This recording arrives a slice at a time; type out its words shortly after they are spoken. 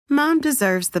Mom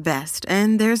deserves the best,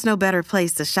 and there's no better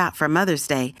place to shop for Mother's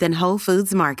Day than Whole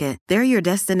Foods Market. They're your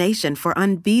destination for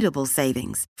unbeatable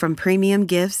savings, from premium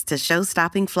gifts to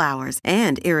show-stopping flowers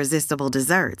and irresistible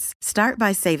desserts. Start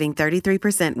by saving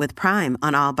 33% with Prime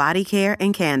on all body care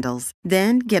and candles.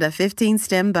 Then get a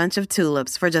 15-stem bunch of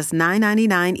tulips for just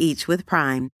 $9.99 each with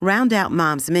Prime. Round out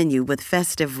Mom's menu with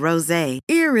festive rosé,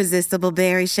 irresistible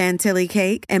berry chantilly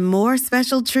cake, and more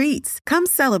special treats. Come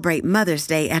celebrate Mother's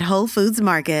Day at Whole Foods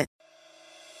Market.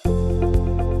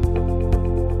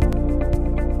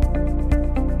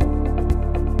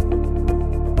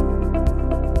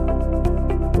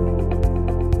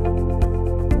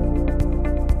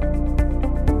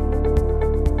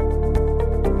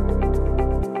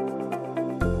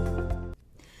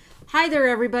 Hi there,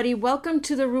 everybody. Welcome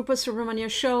to the Rupa Subramanya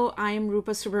Show. I am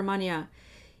Rupa Subramanya.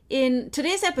 In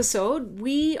today's episode,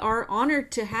 we are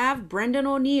honored to have Brendan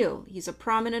O'Neill. He's a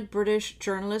prominent British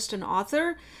journalist and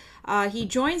author. He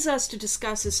joins us to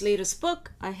discuss his latest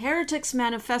book, A Heretic's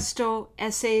Manifesto,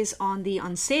 Essays on the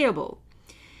Unsayable.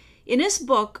 In his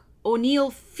book,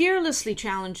 O'Neill fearlessly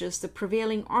challenges the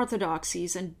prevailing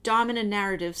orthodoxies and dominant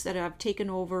narratives that have taken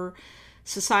over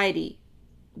society.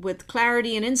 With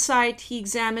clarity and insight, he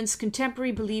examines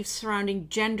contemporary beliefs surrounding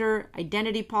gender,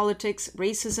 identity politics,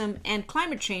 racism, and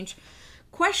climate change,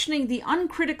 questioning the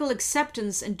uncritical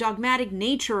acceptance and dogmatic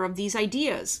nature of these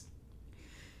ideas.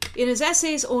 In his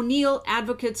essays, O'Neill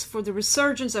advocates for the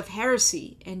resurgence of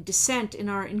heresy and dissent in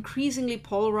our increasingly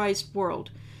polarized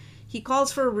world. He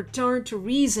calls for a return to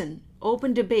reason,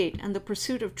 open debate, and the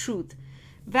pursuit of truth,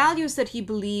 values that he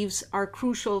believes are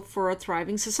crucial for a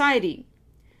thriving society.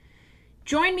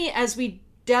 Join me as we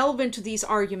delve into these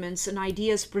arguments and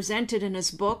ideas presented in his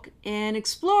book and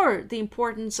explore the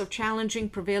importance of challenging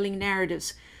prevailing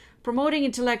narratives, promoting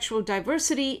intellectual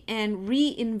diversity, and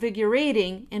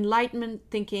reinvigorating Enlightenment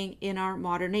thinking in our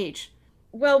modern age.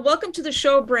 Well, welcome to the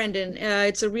show, Brendan.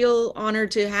 It's a real honor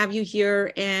to have you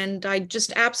here, and I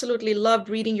just absolutely loved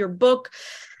reading your book.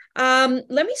 Let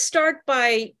me start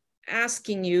by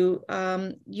asking you,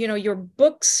 your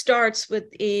book starts with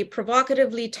a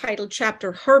provocatively titled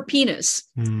chapter, Her Penis,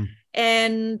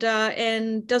 and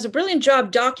does a brilliant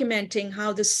job documenting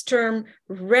how this term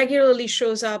regularly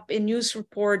shows up in news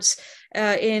reports,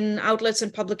 in outlets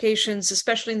and publications,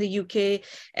 especially in the UK.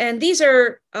 And these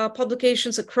are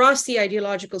publications across the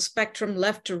ideological spectrum,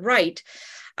 left to right.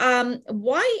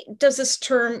 Why does this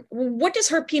term, what does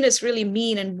her penis really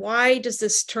mean, and why does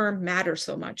this term matter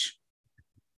so much?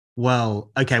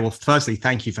 Well, okay. Well, firstly,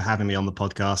 thank you for having me on the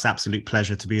podcast. Absolute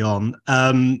pleasure to be on.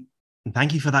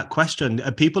 Thank you for that question.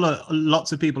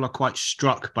 Lots of people are quite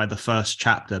struck by the first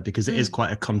chapter because it is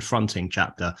quite a confronting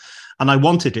chapter. And I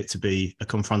wanted it to be a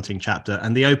confronting chapter.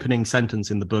 And the opening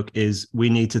sentence in the book is, we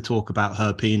need to talk about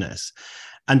her penis.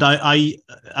 And I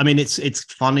mean, it's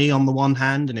funny on the one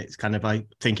hand, and it's kind of, I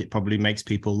think it probably makes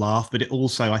people laugh, but it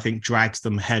also, I think, drags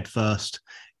them headfirst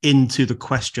into the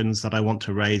questions that I want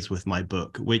to raise with my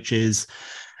book, which is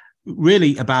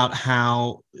really about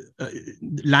how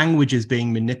language is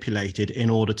being manipulated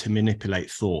in order to manipulate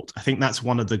thought. I think that's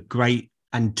one of the great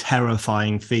and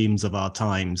terrifying themes of our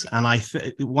times. And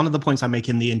one of the points I make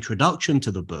in the introduction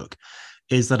to the book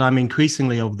is that I'm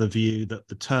increasingly of the view that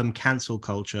the term cancel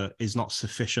culture is not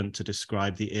sufficient to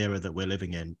describe the era that we're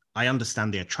living in. I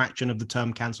understand the attraction of the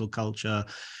term cancel culture.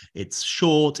 It's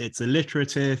short, it's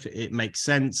alliterative, it makes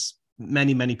sense.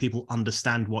 Many, many people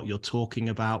understand what you're talking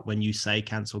about when you say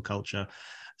cancel culture.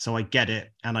 So I get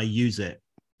it and I use it.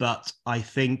 But I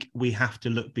think we have to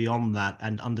look beyond that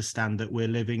and understand that we're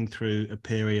living through a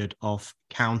period of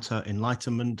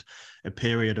counter-enlightenment, a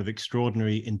period of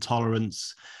extraordinary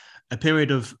intolerance, a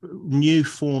period of new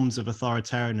forms of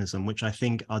authoritarianism, which I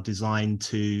think are designed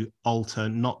to alter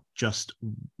not just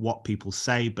what people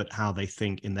say, but how they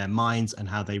think in their minds and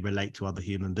how they relate to other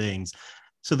human beings.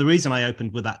 So the reason I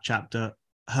opened with that chapter,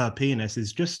 Her Penis,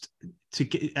 is just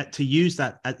to use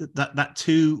that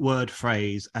two-word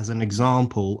phrase as an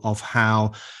example of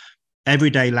how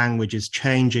everyday language is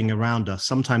changing around us,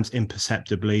 sometimes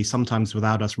imperceptibly, sometimes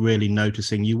without us really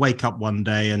noticing. You wake up one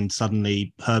day and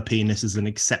suddenly her penis is an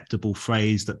acceptable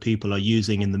phrase that people are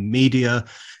using in the media,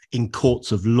 in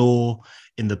courts of law,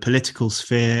 in the political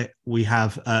sphere. We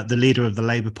have the leader of the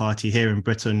Labour Party here in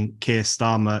Britain, Keir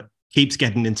Starmer, keeps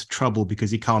getting into trouble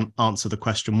because he can't answer the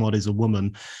question, what is a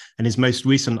woman? And his most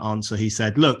recent answer, he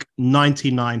said, look,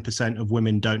 99% of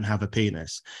women don't have a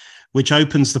penis, which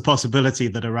opens the possibility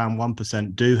that around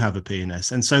 1% do have a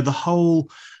penis. And so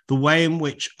the way in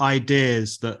which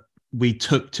ideas that we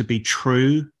took to be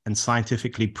true and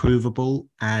scientifically provable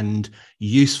and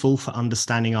useful for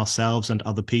understanding ourselves and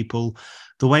other people,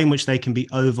 the way in which they can be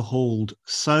overhauled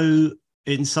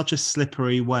in such a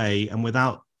slippery way and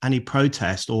without any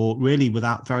protest, or really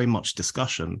without very much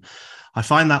discussion. I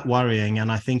find that worrying,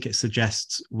 and I think it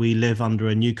suggests we live under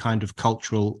a new kind of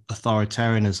cultural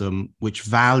authoritarianism, which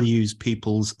values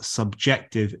people's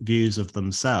subjective views of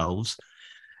themselves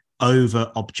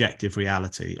over objective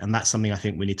reality. And that's something I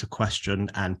think we need to question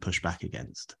and push back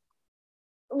against.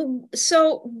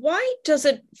 So why does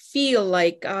it feel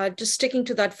like, just sticking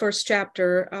to that first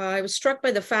chapter, I was struck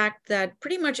by the fact that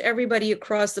pretty much everybody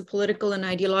across the political and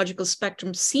ideological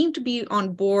spectrum seemed to be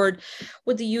on board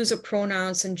with the use of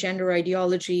pronouns and gender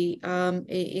ideology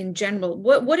in general.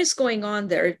 What is going on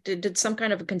there? Did some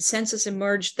kind of a consensus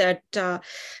emerge that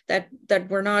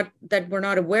we're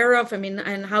not aware of? I mean,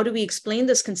 and how do we explain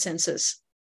this consensus?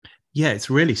 Yeah, it's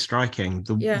really striking.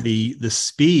 The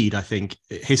speed, I think,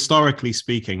 historically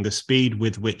speaking, the speed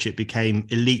with which it became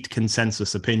elite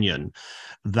consensus opinion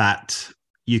that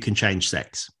you can change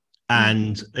sex.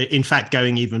 And in fact,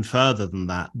 going even further than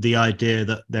that, the idea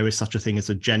that there is such a thing as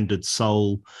a gendered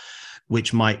soul,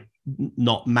 which might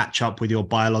not match up with your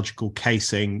biological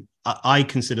casing, I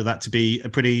consider that to be a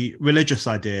pretty religious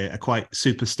idea, a quite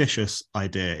superstitious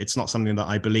idea. It's not something that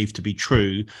I believe to be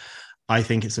true. I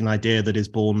think it's an idea that is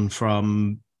born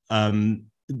from the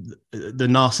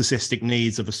narcissistic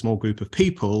needs of a small group of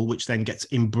people, which then gets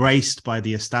embraced by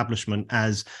the establishment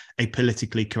as a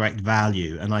politically correct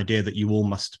value, an idea that you all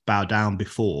must bow down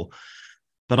before.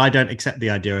 But I don't accept the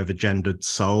idea of a gendered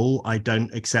soul. I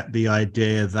don't accept the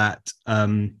idea that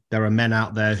there are men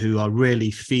out there who are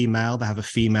really female, they have a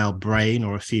female brain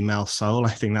or a female soul.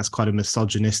 I think that's quite a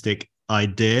misogynistic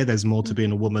idea. There's more to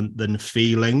being a woman than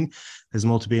feeling. There's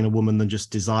more to being a woman than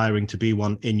just desiring to be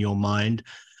one in your mind.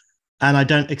 And I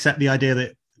don't accept the idea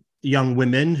that young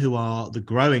women, who are the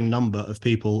growing number of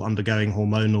people undergoing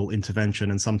hormonal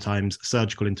intervention and sometimes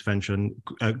surgical intervention,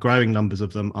 growing numbers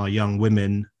of them are young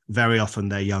women. Very often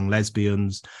they're young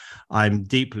lesbians. I'm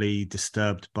deeply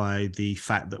disturbed by the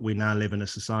fact that we now live in a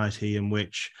society in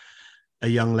which a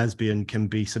young lesbian can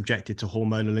be subjected to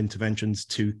hormonal interventions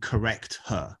to correct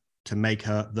her, to make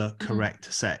her the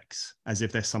correct sex, as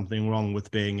if there's something wrong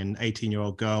with being an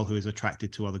 18-year-old girl who is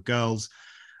attracted to other girls.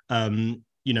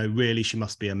 Really, she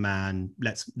must be a man.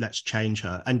 Let's change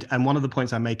her. And one of the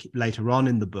points I make later on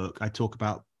in the book, I talk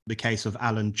about the case of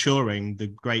Alan Turing, the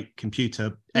great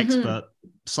computer expert,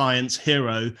 science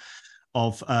hero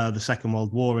of the Second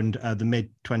World War and the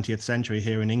mid-20th century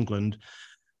here in England.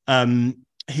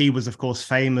 He was, of course,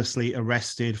 famously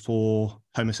arrested for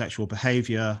homosexual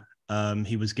behavior.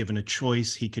 He was given a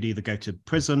choice. He could either go to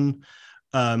prison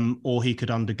or he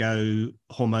could undergo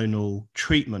hormonal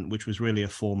treatment, which was really a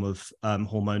form of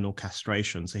hormonal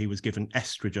castration. So he was given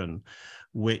estrogen,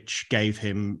 which gave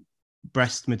him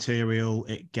breast material.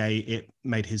 It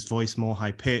made his voice more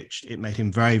high-pitched. It made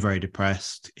him very, very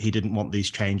depressed. He didn't want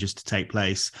these changes to take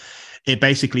place. It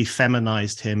basically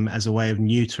feminized him as a way of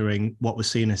neutering what was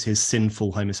seen as his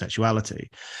sinful homosexuality.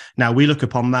 Now, we look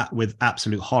upon that with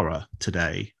absolute horror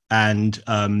today. And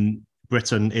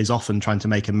Britain is often trying to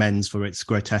make amends for its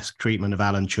grotesque treatment of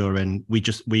Alan Turing.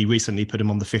 We recently put him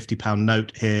on the £50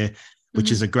 note here,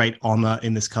 which is a great honor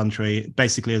in this country,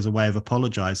 basically as a way of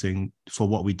apologizing for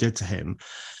what we did to him.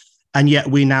 And yet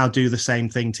we now do the same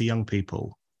thing to young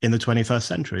people in the 21st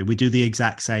century. We do the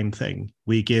exact same thing.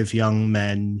 We give young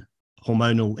men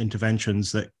hormonal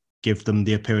interventions that give them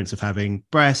the appearance of having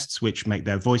breasts, which make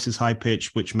their voices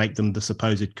high-pitched, which make them the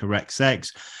supposed correct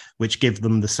sex, which give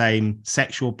them the same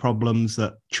sexual problems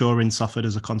that Turing suffered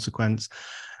as a consequence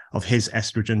of his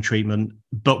estrogen treatment.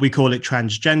 But we call it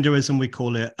transgenderism. We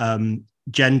call it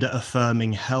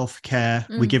gender-affirming healthcare.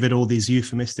 We give it all these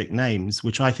euphemistic names,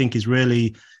 which I think is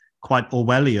really quite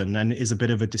Orwellian and is a bit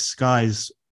of a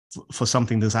disguise for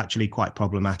something that's actually quite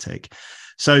problematic.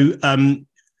 So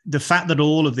the fact that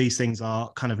all of these things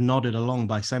are kind of nodded along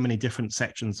by so many different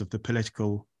sections of the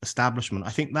political establishment, I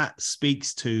think that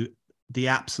speaks to the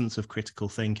absence of critical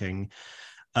thinking.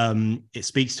 It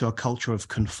speaks to a culture of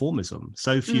conformism.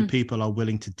 So few people are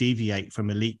willing to deviate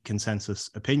from elite consensus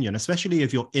opinion, especially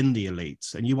if you're in the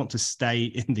elites and you want to stay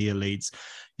in the elites.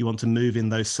 You want to move in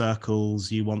those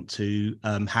circles. You want to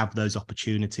have those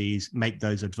opportunities, make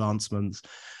those advancements.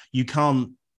 You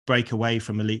can't break away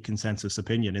from elite consensus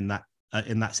opinion in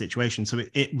that situation. So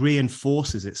it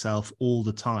reinforces itself all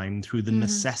the time through the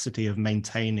necessity of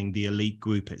maintaining the elite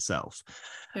group itself.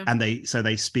 Yeah. And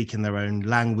they speak in their own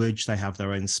language. They have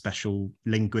their own special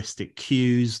linguistic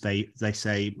cues. They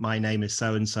say, my name is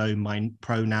so-and-so, my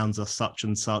pronouns are such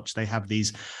and such. They have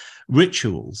these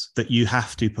rituals that you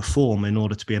have to perform in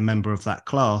order to be a member of that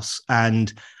class.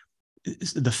 And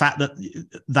the fact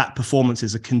that performance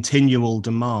is a continual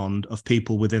demand of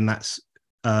people within that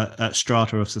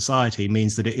strata of society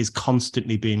means that it is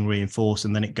constantly being reinforced,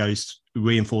 and then it goes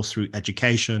reinforced through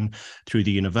education, through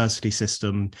the university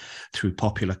system, through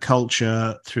popular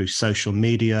culture, through social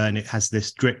media, and it has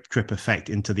this drip effect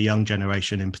into the young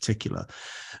generation in particular.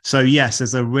 So yes,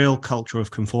 there's a real culture of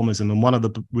conformism, and one of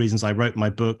the reasons I wrote my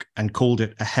book and called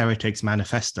it A Heretic's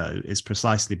Manifesto is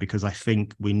precisely because I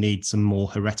think we need some more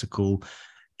heretical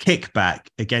kickback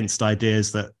against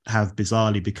ideas that have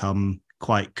bizarrely become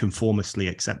quite conformistly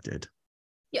accepted.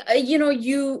 Yeah, I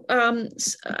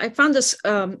found this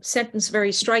sentence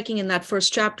very striking in that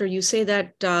first chapter. You say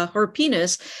that her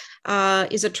penis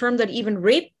is a term that even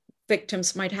rape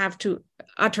victims might have to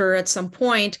utter at some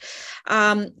point.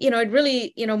 It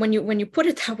really, when you put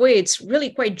it that way, it's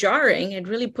really quite jarring. It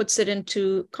really puts it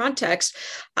into context.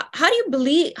 How do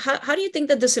you think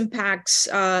that this impacts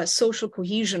social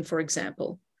cohesion, for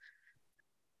example?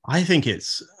 I think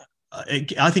it's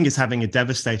having a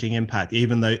devastating impact,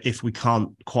 even though if we can't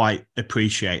quite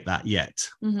appreciate that yet.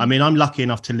 Mm-hmm. I mean, I'm lucky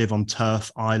enough to live on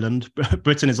Turf Island.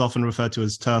 Britain is often referred to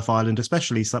as Turf Island,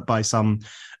 especially by some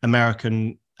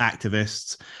American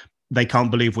activists. They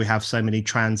can't believe we have so many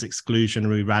trans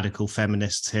exclusionary radical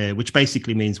feminists here, which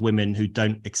basically means women who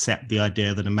don't accept the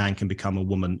idea that a man can become a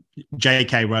woman.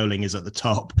 J.K. Rowling is at the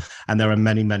top, and there are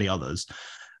many, many others.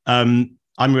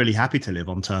 I'm really happy to live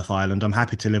on Turf Island. I'm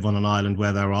happy to live on an island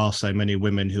where there are so many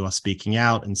women who are speaking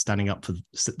out and standing up for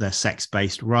their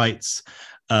sex-based rights,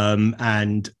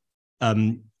 and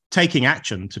taking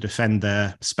action to defend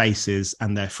their spaces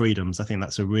and their freedoms. I think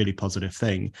that's a really positive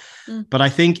thing. But I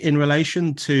think in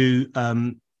relation to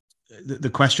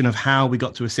the question of how we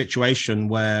got to a situation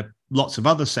where lots of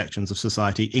other sections of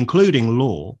society, including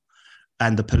law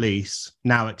and the police,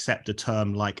 now accept a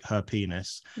term like her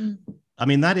penis, I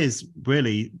mean, that is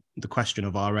really the question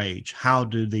of our age. How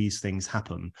do these things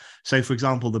happen? So, for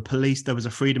example, the police, there was a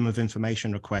freedom of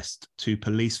information request to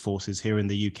police forces here in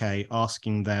the UK,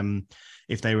 asking them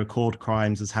if they record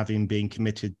crimes as having been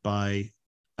committed by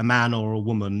a man or a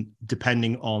woman,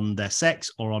 depending on their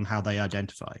sex or on how they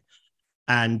identify.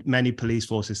 And many police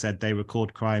forces said they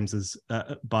record crimes as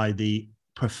by the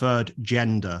preferred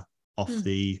gender of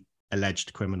the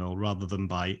alleged criminal rather than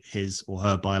by his or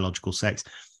her biological sex.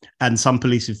 And some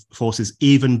police forces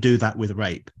even do that with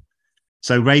rape.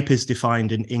 So rape is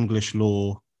defined in English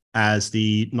law as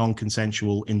the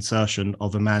non-consensual insertion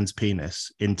of a man's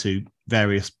penis into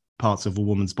various parts of a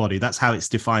woman's body. That's how it's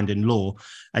defined in law.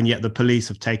 And yet the police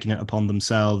have taken it upon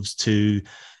themselves to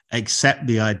accept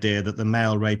the idea that the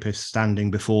male rapist standing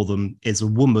before them is a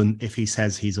woman if he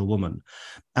says he's a woman.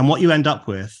 And what you end up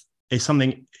with is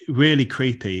something really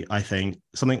creepy, I think,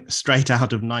 something straight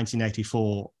out of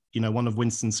 1984. One of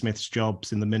Winston Smith's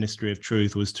jobs in the Ministry of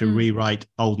Truth was to rewrite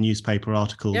old newspaper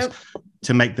articles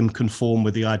to make them conform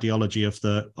with the ideology of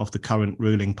the current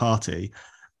ruling party.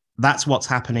 That's what's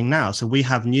happening now. So we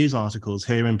have news articles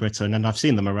here in Britain, and I've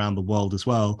seen them around the world as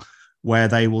well, where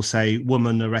they will say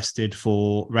woman arrested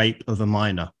for rape of a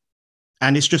minor.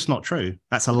 And it's just not true.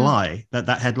 That's a lie. That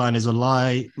headline is a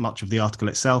lie. Much of the article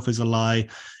itself is a lie.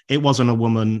 It wasn't a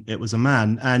woman, it was a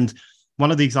man. And one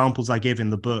of the examples I give in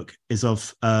the book is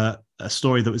of a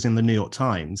story that was in the New York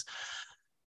Times,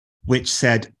 which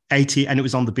said and it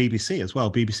was on the BBC as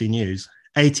well, BBC News,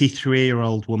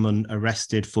 83-year-old woman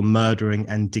arrested for murdering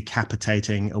and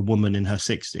decapitating a woman in her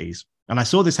 60s. And I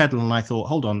saw this headline and I thought,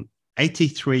 hold on,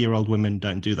 83-year-old women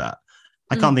don't do that.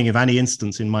 I can't think of any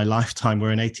instance in my lifetime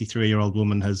where an 83-year-old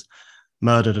woman has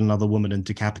murdered another woman and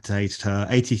decapitated her.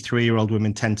 83-year-old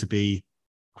women tend to be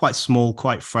quite small,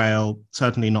 quite frail,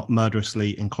 certainly not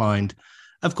murderously inclined.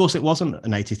 Of course, it wasn't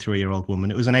an 83-year-old woman.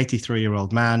 It was an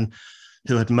 83-year-old man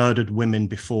who had murdered women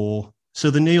before. So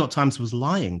the New York Times was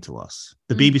lying to us.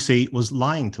 The BBC was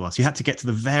lying to us. You had to get to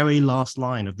the very last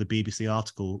line of the BBC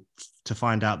article to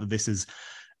find out that this is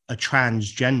a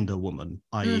transgender woman,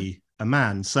 i.e. a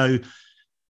man. So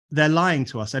they're lying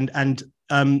to us. And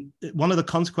one of the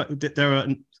consequences, there are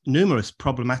numerous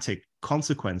problematic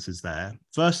consequences there.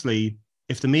 Firstly,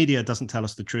 if the media doesn't tell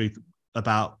us the truth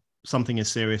about something as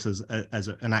serious as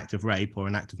an act of rape or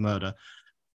an act of murder,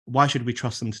 why should we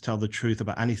trust them to tell the truth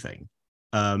about anything?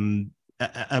 And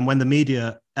when the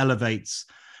media elevates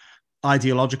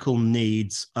ideological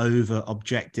needs over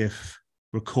objective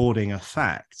recording of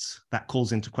facts, that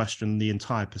calls into question the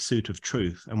entire pursuit of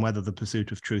truth and whether the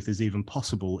pursuit of truth is even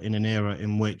possible in an era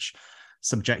in which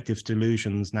subjective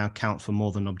delusions now count for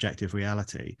more than objective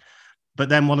reality. But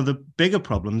then one of the bigger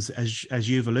problems, as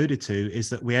you've alluded to, is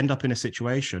that we end up in a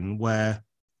situation where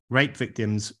rape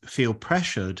victims feel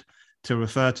pressured to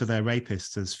refer to their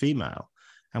rapists as female.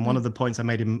 And one of the points I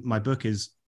made in my book is,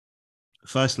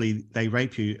 firstly, they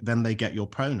rape you, then they get your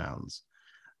pronouns.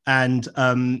 And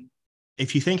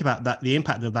if you think about that, the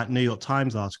impact of that New York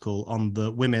Times article on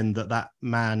the women that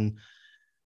man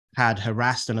had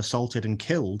harassed and assaulted and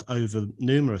killed over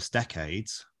numerous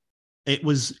decades, it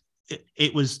was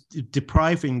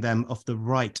depriving them of the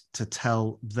right to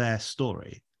tell their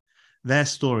story. Their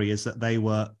story is that they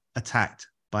were attacked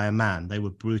by a man. They were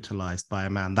brutalized by a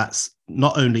man. That's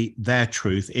not only their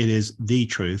truth, it is the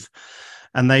truth.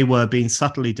 And they were being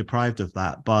subtly deprived of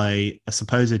that by a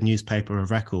supposed newspaper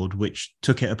of record, which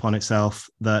took it upon itself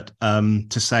that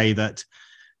to say that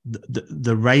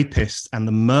the rapist and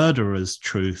the murderer's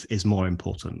truth is more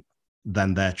important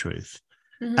than their truth.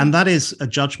 Mm-hmm. And that is a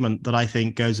judgment that I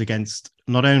think goes against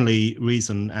not only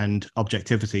reason and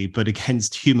objectivity, but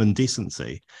against human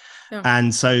decency. Yeah.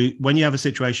 And so when you have a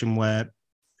situation where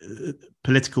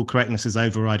political correctness is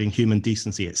overriding human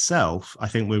decency itself, I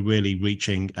think we're really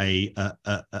reaching a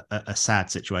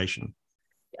sad situation.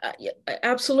 Yeah,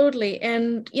 absolutely.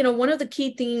 And, one of the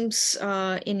key themes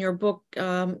in your book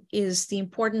is the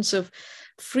importance of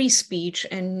free speech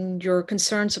and your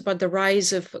concerns about the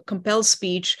rise of compelled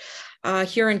speech.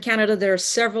 Here in Canada, there are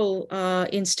several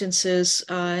instances,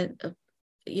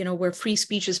 where free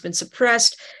speech has been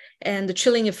suppressed, and the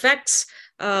chilling effects.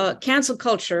 Cancel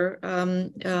culture,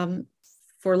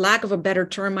 for lack of a better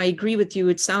term, I agree with you.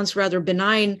 It sounds rather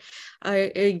benign.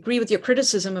 I agree with your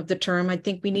criticism of the term. I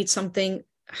think we need something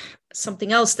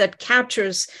else that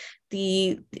captures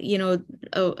captures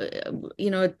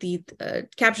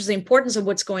the importance of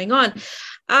what's going on.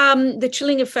 The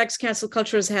chilling effects cancel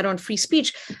culture has had on free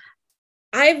speech.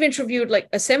 I've interviewed like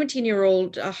a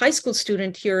 17-year-old high school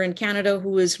student here in Canada who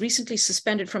was recently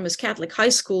suspended from his Catholic high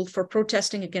school for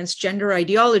protesting against gender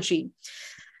ideology.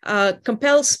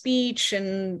 Compelled speech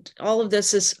and all of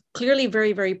this is clearly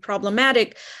very, very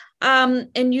problematic.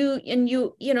 And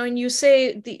you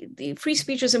say the free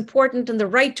speech is important and the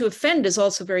right to offend is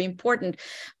also very important.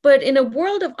 But in a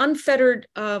world of unfettered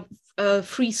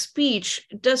free speech,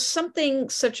 does something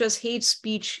such as hate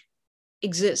speech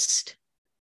exist?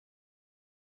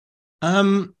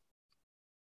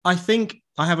 I think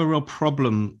I have a real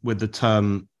problem with the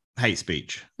term hate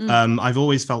speech. I've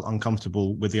always felt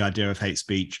uncomfortable with the idea of hate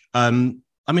speech.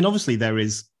 Obviously there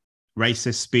is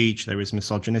racist speech, there is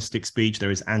misogynistic speech, there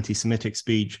is anti-Semitic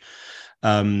speech,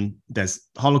 there's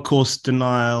Holocaust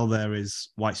denial, there is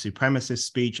white supremacist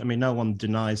speech. No one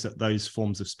denies that those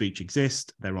forms of speech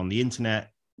exist. They're on the internet,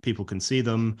 people can see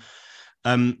them.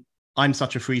 I'm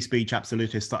such a free speech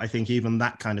absolutist that I think even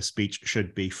that kind of speech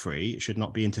should be free. It should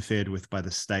not be interfered with by the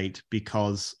state,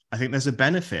 because I think there's a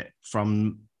benefit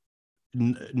from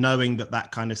knowing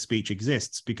that kind of speech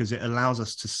exists, because it allows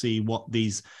us to see what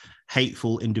these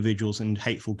hateful individuals and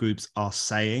hateful groups are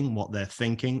saying, what they're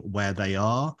thinking, where they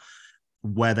are,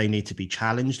 where they need to be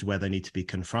challenged, where they need to be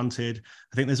confronted.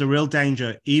 I think there's a real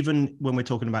danger, even when we're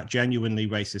talking about genuinely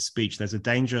racist speech, there's a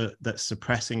danger that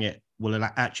suppressing it will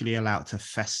actually allow it to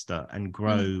fester and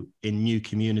grow in new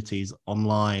communities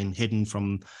online, hidden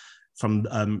from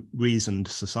reasoned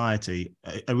society.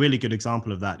 A really good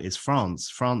example of that is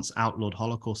France. France outlawed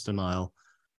Holocaust denial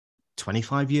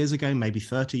 25 years ago, maybe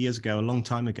 30 years ago, a long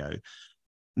time ago.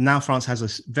 Now France has a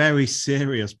very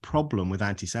serious problem with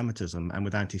anti-Semitism and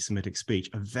with anti-Semitic speech,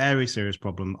 a very serious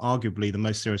problem, arguably the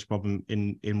most serious problem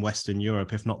in Western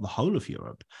Europe, if not the whole of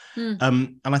Europe.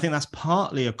 And I think that's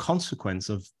partly a consequence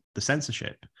of the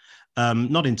censorship.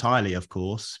 Not entirely, of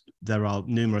course. There are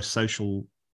numerous social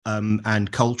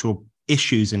and cultural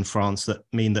issues in France that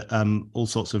mean that all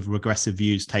sorts of regressive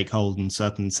views take hold in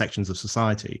certain sections of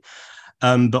society.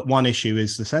 But one issue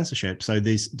is the censorship. So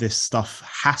this stuff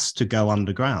has to go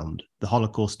underground. The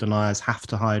Holocaust deniers have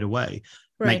to hide away,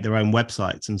 make their own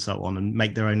websites and so on, and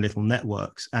make their own little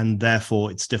networks. And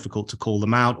therefore, it's difficult to call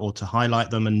them out or to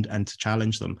highlight them and to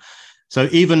challenge them. So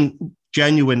even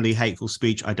genuinely hateful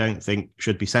speech, I don't think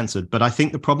should be censored. But I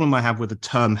think the problem I have with the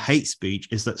term hate speech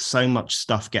is that so much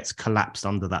stuff gets collapsed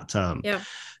under that term. Yeah.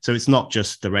 So it's not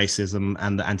just the racism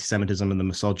and the anti-Semitism and the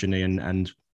misogyny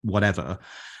and whatever.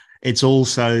 It's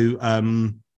also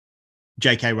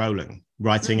J.K. Rowling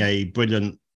writing a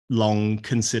brilliant, long,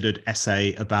 considered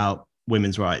essay about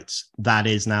women's rights. That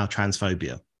is now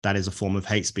transphobia. That is a form of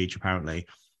hate speech, apparently.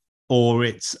 Or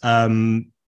it's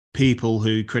people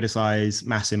who criticize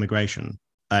mass immigration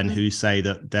and who say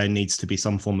that there needs to be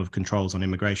some form of controls on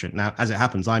immigration. Now, as it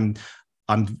happens, I'm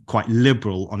quite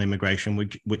liberal on immigration,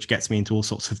 which gets me into all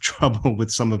sorts of trouble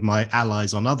with some of my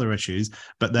allies on other issues.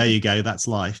 But there you go, that's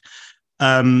life.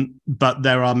 But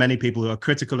there are many people who are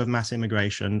critical of mass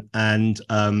immigration, and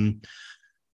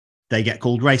they get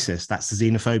called racist. That's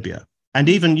xenophobia. And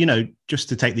even, just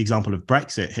to take the example of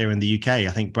Brexit here in the UK, I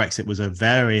think Brexit was a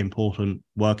very important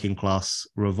working class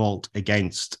revolt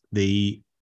against the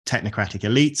technocratic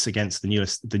elites, against the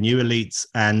new elites.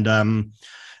 And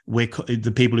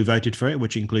the people who voted for it,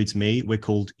 which includes me, we're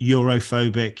called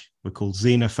Europhobic, we're called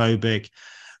xenophobic.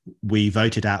 We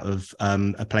voted out of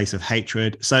a place of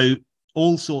hatred. So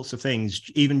all sorts of things,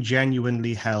 even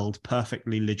genuinely held,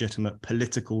 perfectly legitimate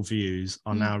political views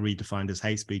are now redefined as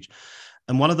hate speech.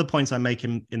 And one of the points I make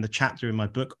in the chapter in my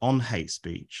book on hate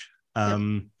speech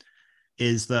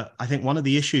is that I think one of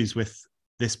the issues with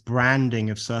this branding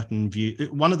of certain views,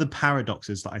 one of the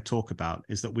paradoxes that I talk about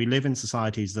is that we live in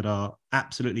societies that are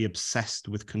absolutely obsessed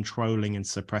with controlling and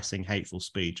suppressing hateful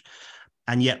speech.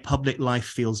 And yet public life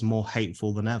feels more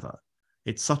hateful than ever.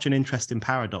 It's such an interesting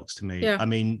paradox to me. Yeah. I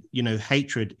mean,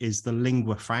 hatred is the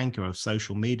lingua franca of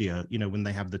social media, when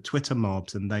they have the Twitter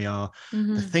mobs and they are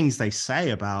the things they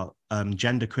say about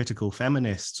gender critical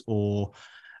feminists or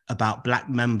about Black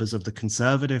members of the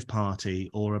Conservative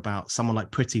Party or about someone like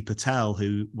Priti Patel,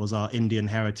 who was our Indian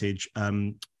heritage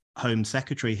Home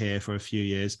Secretary here for a few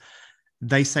years.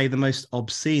 They say the most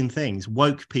obscene things.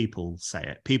 Woke people say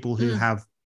it. People who have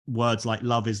words like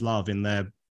love is love in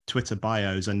their Twitter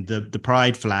bios and the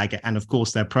pride flag and of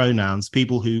course their pronouns,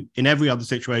 people who in every other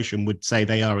situation would say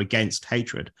they are against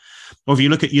hatred. Or if you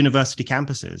look at university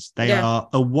campuses, they are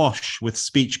awash with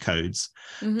speech codes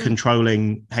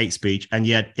controlling hate speech, and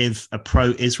yet if a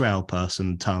pro-Israel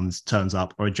person turns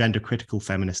up or a gender critical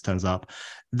feminist turns up,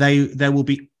 there will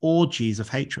be orgies of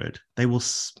hatred. They will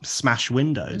smash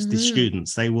windows, the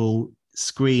students, they will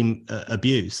scream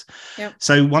abuse.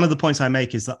 So one of the points I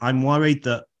make is that I'm worried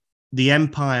that the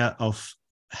empire of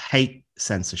hate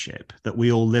censorship that we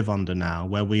all live under now,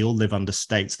 where we all live under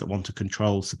states that want to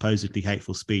control supposedly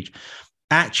hateful speech,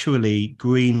 actually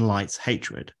green lights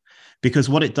hatred. Because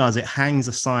what it does, it hangs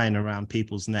a sign around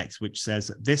people's necks which says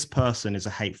that this person is a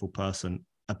hateful person,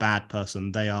 a bad person,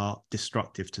 they are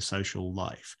destructive to social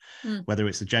life, whether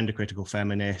it's a gender critical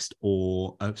feminist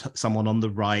or someone on the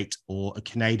right or a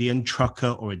Canadian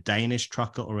trucker or a Danish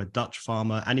trucker or a Dutch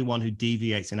farmer, anyone who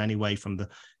deviates in any way from the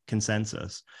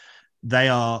consensus. They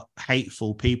are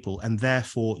hateful people and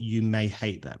therefore you may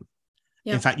hate them.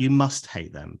 In fact, you must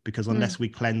hate them, because unless we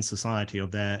cleanse society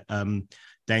of their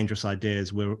dangerous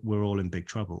ideas, we're all in big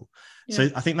trouble. So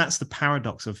I think that's the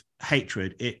paradox of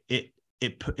hatred.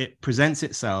 It presents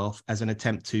itself as an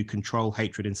attempt to control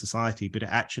hatred in society, but it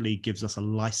actually gives us a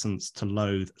license to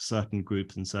loathe certain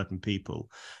groups and certain people,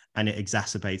 and it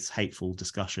exacerbates hateful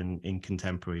discussion in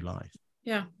contemporary life.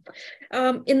 Yeah.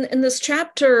 In this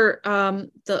chapter,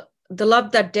 the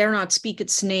love that dare not speak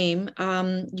its name,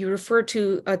 you refer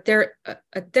to a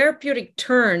therapeutic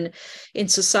turn in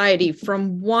society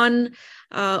from one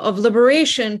of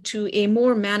liberation to a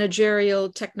more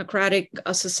managerial, technocratic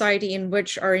society in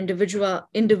which our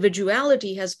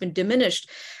individuality has been diminished.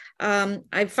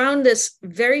 I found this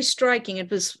very striking.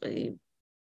 It was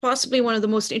possibly one of the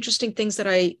most interesting things that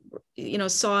I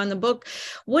saw in the book.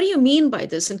 What do you mean by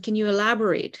this, and can you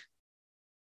elaborate?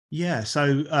 Yeah,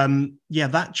 so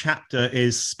that chapter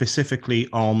is specifically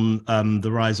on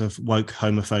the rise of woke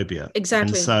homophobia.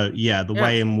 Exactly. And so, the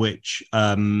way in which,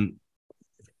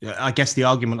 I guess the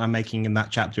argument I'm making in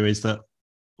that chapter is that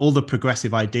all the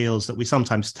progressive ideals that we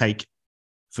sometimes take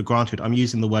for granted, I'm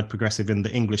using the word progressive in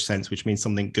the English sense, which means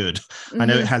something good. I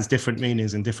know it has different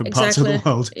meanings in different parts of the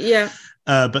world. Yeah.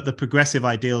 But the progressive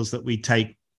ideals that we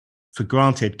take for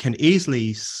granted can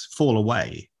easily fall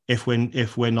away if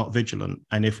we're not vigilant,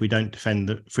 and if we don't defend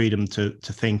the freedom to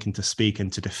think and to speak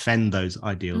and to defend those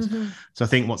ideals. So I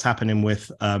think what's happening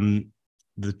with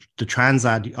the trans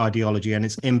ideology and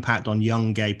its impact on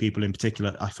young gay people in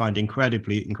particular, I find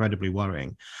incredibly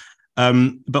worrying.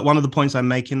 But one of the points I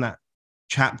make in that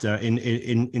chapter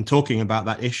in talking about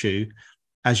that issue,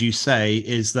 as you say,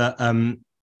 is that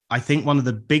I think one of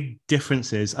the big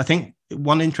differences, I think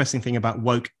one interesting thing about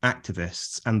woke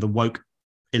activists and the woke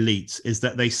elites is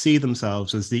that they see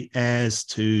themselves as the heirs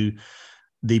to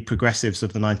the progressives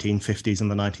of the 1950s and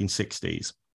the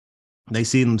 1960s. They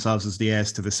see themselves as the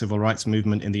heirs to the civil rights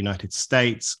movement in the United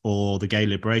States, or the gay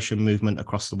liberation movement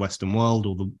across the Western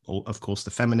world, or of course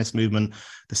the feminist movement,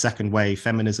 the second wave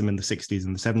feminism in the 60s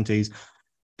and the 70s.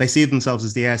 They see themselves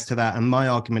as the heirs to that. And my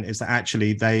argument is that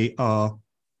actually they are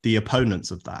the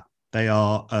opponents of that. They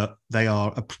are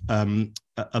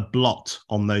a blot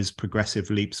on those progressive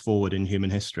leaps forward in human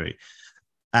history.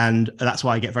 And that's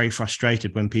why I get very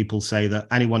frustrated when people say that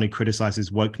anyone who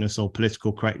criticizes wokeness or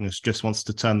political correctness just wants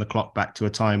to turn the clock back to a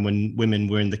time when women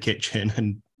were in the kitchen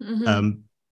and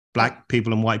Black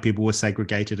people and white people were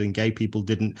segregated and gay people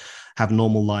didn't have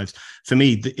normal lives. For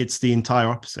me, it's the entire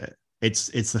opposite. It's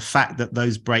the fact that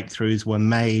those breakthroughs were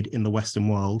made in the Western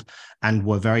world and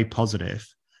were very positive,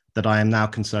 that I am now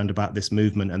concerned about this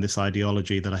movement and this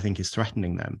ideology that I think is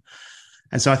threatening them.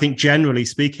 And so I think, generally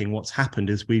speaking, what's happened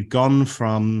is we've gone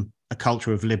from a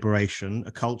culture of liberation,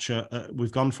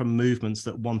 we've gone from movements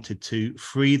that wanted to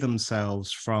free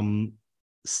themselves from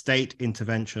state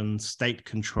intervention, state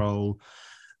control,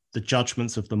 the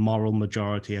judgments of the moral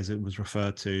majority, as it was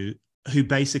referred to, who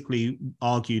basically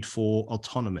argued for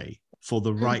autonomy, for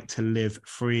the right to live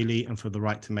freely and for the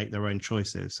right to make their own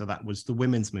choices. So that was the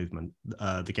women's movement,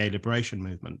 the gay liberation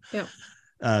movement,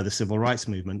 the civil rights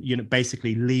movement,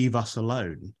 basically leave us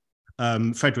alone.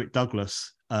 Frederick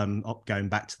Douglass, going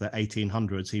back to the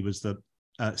 1800s, he was the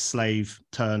slave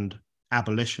turned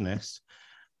abolitionist.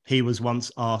 He was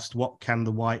once asked, what can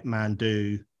the white man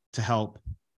do to help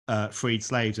freed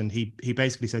slaves? And he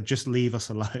basically said, just leave us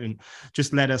alone.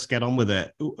 Just let us get on with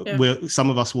it. Yeah. Some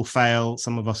of us will fail,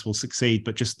 some of us will succeed,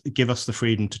 but just give us the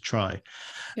freedom to try.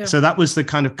 Yeah. So that was the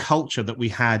kind of culture that we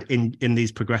had in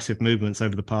these progressive movements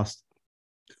over the past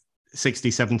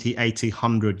 60, 70, 80,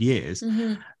 100 years.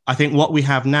 Mm-hmm. I think what we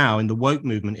have now in the woke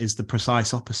movement is the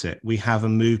precise opposite. We have a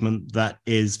movement that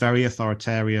is very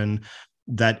authoritarian,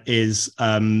 that is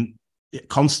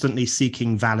constantly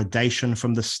seeking validation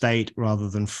from the state rather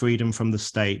than freedom from the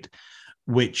state,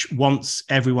 which wants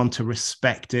everyone to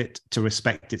respect it, to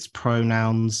respect its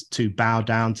pronouns, to bow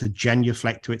down, to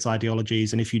genuflect to its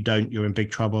ideologies. And if you don't, you're in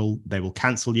big trouble. They will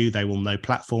cancel you. They will no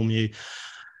platform you.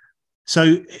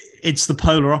 So it's the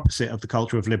polar opposite of the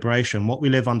culture of liberation. What we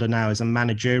live under now is a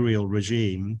managerial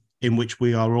regime in which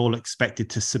we are all expected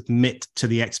to submit to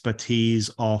the expertise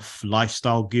of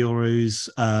lifestyle gurus,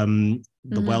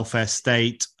 the welfare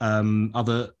state,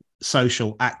 other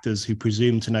social actors who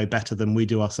presume to know better than we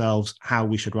do ourselves how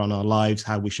we should run our lives,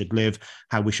 how we should live,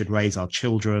 how we should raise our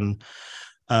children,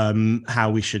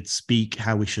 how we should speak,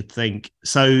 how we should think.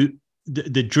 So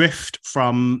the drift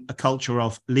from a culture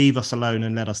of leave us alone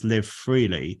and let us live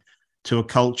freely to a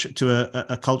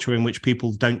culture in which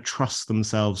people don't trust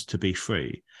themselves to be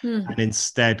free, and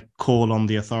instead call on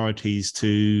the authorities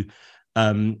to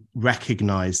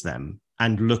recognize them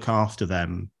and look after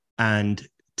them and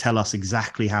tell us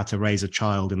exactly how to raise a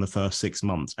child in the first 6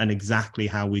 months and exactly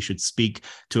how we should speak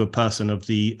to a person of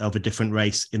a different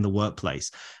race in the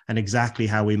workplace and exactly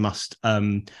how we must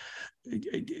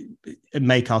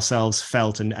make ourselves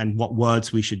felt and what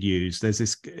words we should use. There's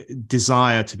this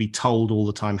desire to be told all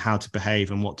the time how to behave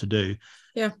and what to do.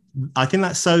 Yeah, I think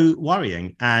that's so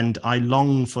worrying. And I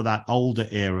long for that older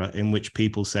era in which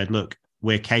people said, look,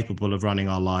 we're capable of running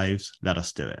our lives. Let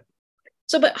us do it.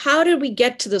 So, but how did we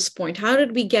get to this point? How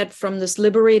did we get from this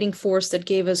liberating force that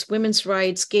gave us women's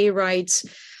rights, gay rights,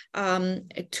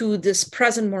 to this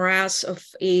present morass of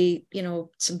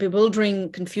some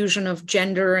bewildering confusion of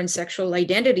gender and sexual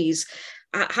identities?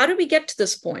 How did we get to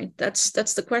this point? That's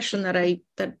the question that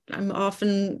I'm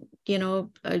often,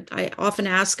 I often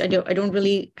ask. I don't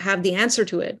really have the answer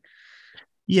to it.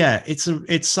 Yeah,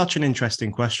 it's such an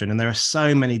interesting question, and there are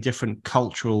so many different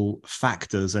cultural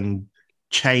factors and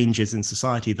changes in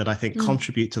society that I think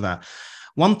contribute to that.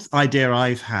 One idea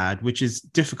I've had, which is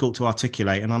difficult to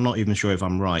articulate, and I'm not even sure if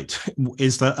I'm right,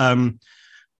 is that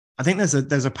I think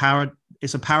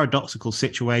it's a paradoxical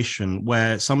situation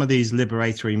where some of these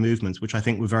liberatory movements, which I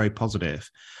think were very positive,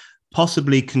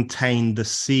 possibly contain the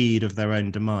seed of their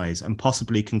own demise and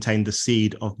possibly contain the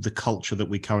seed of the culture that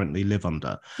we currently live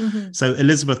under. Mm-hmm. So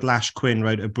Elizabeth Lash Quinn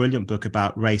wrote a brilliant book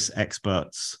about race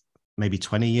experts maybe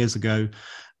 20 years ago.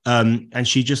 And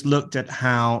she just looked at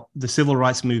how the civil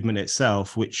rights movement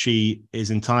itself, which she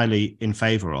is entirely in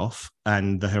favor of,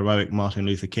 and the heroic Martin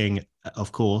Luther King,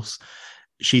 of course,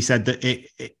 she said that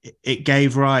it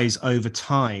gave rise over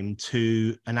time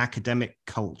to an academic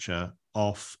culture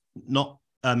of not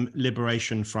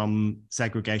liberation from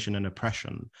segregation and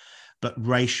oppression, but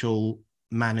racial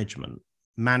management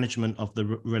of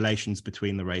the relations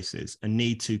between the races, a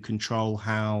need to control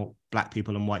how Black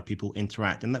people and white people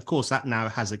interact. And of course, that now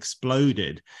has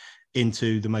exploded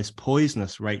into the most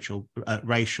poisonous racial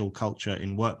culture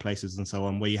in workplaces and so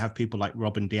on, where you have people like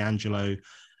Robin DiAngelo,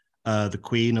 the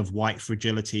queen of white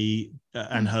fragility,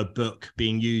 and her book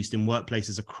being used in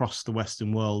workplaces across the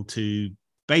Western world to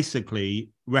basically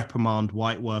reprimand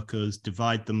white workers,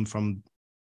 divide them from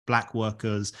Black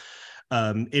workers,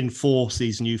 enforce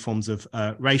these new forms of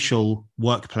racial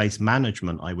workplace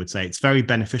management. I would say it's very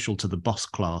beneficial to the boss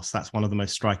class. That's one of the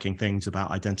most striking things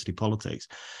about identity politics.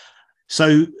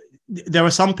 So there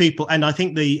are some people, and I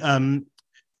think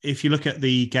if you look at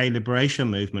the gay liberation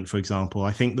movement, for example,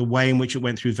 I think the way in which it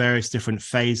went through various different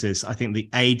phases, I think the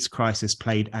AIDS crisis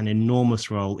played an enormous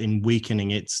role in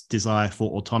weakening its desire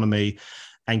for autonomy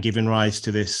and giving rise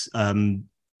to this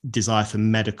desire for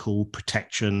medical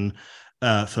protection,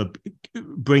 for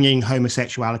bringing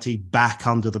homosexuality back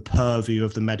under the purview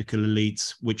of the medical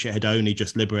elites, which it had only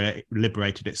just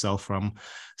liberated itself from.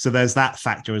 So there's that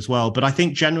factor as well. But I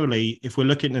think generally, if we're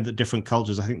looking at the different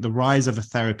cultures, I think the rise of a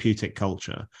therapeutic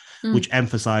culture, which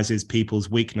emphasizes people's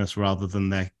weakness rather than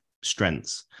their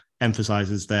strengths,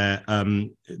 emphasizes their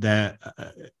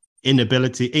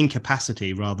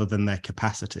incapacity rather than their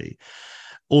capacity.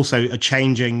 Also, a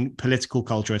changing political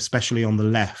culture, especially on the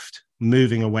left,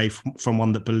 moving away from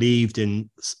one that believed in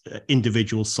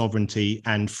individual sovereignty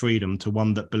and freedom to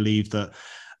one that believed that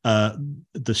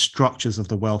the structures of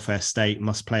the welfare state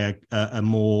must play a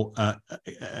more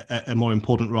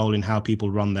important role in how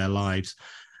people run their lives.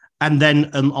 And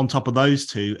then on top of those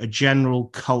two, a general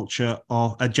downbeat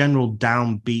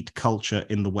culture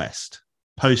in the West,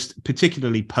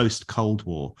 particularly post-Cold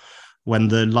War, when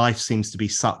the life seems to be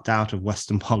sucked out of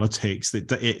Western politics,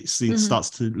 that it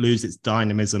starts to lose its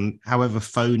dynamism, however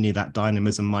phony that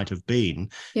dynamism might have been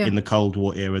in the Cold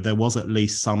War era. There was at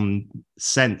least some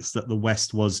sense that the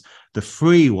West was the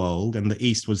free world and the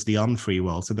East was the unfree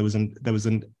world. So there was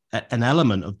an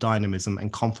element of dynamism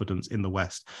and confidence in the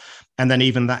West. And then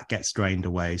even that gets drained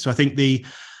away. So I think the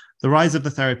rise of the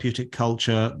therapeutic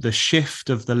culture, the shift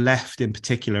of the left in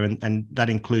particular, and that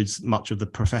includes much of the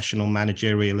professional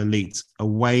managerial elites,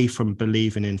 away from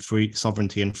believing in free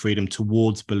sovereignty and freedom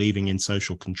towards believing in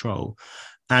social control,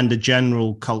 and a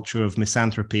general culture of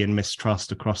misanthropy and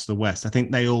mistrust across the West. I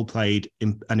think they all played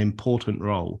an important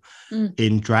role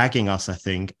in dragging us, I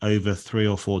think, over 3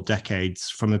 or 4 decades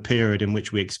from a period in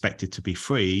which we expected to be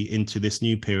free into this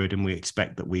new period and we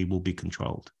expect that we will be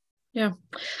controlled. Yeah.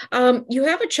 You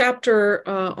have a chapter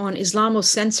on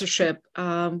Islamo-censorship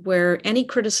where any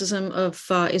criticism of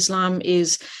Islam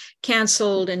is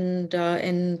canceled and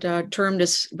termed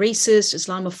as racist,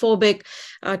 Islamophobic,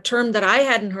 a term that I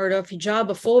hadn't heard of,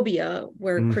 hijabophobia,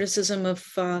 where criticism of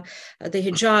the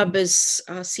hijab is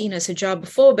seen as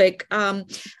hijabophobic. How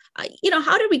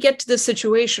did we get to this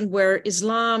situation where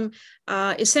Islam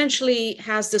essentially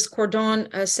has this cordon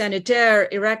sanitaire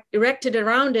erected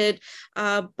around it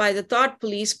by the thought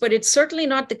police, but it's certainly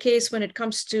not the case when it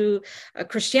comes to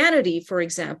Christianity, for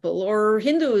example, or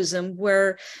Hinduism,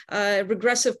 where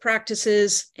regressive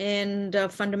practices and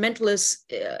fundamentalists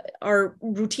are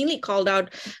routinely called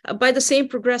out by the same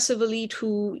progressive elite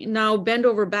who now bend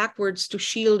over backwards to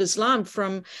shield Islam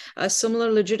from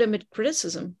similar legitimate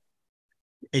criticism.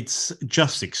 It's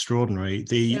just extraordinary.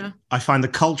 I find the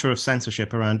culture of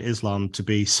censorship around Islam to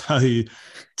be so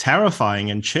terrifying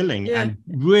and chilling and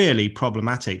really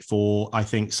problematic for, I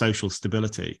think, social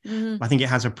stability. I think it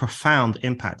has a profound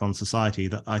impact on society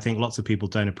that I think lots of people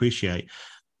don't appreciate.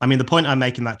 I mean, the point I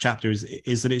make in that chapter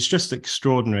is that it's just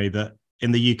extraordinary that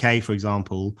in the UK, for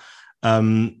example,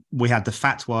 we had the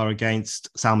fatwa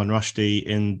against Salman Rushdie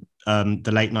in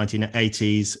the late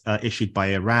 1980s, issued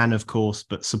by Iran, of course,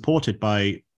 but supported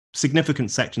by significant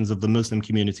sections of the Muslim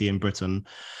community in Britain.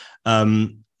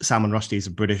 Salman Rushdie is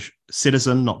a British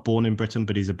citizen, not born in Britain,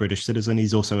 but he's a British citizen.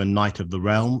 He's also a Knight of the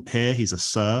Realm here. He's a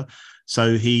Sir.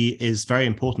 So he is very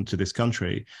important to this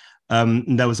country.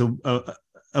 There was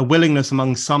a willingness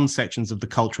among some sections of the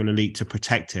cultural elite to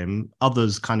protect him.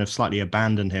 Others kind of slightly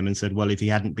abandoned him and said, well, if he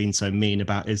hadn't been so mean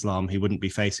about Islam, he wouldn't be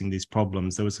facing these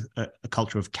problems. There was a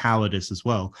culture of cowardice as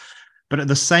well. But at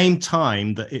the same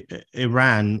time that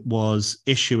Iran was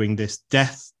issuing this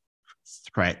death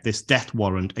threat, this death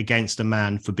warrant against a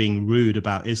man for being rude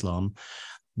about Islam,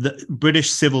 the British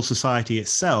civil society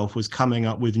itself was coming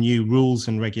up with new rules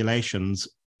and regulations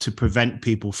to prevent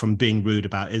people from being rude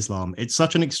about Islam. It's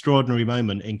such an extraordinary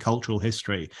moment in cultural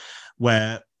history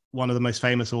where one of the most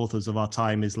famous authors of our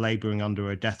time is laboring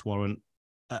under a death warrant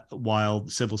while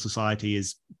civil society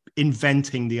is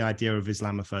inventing the idea of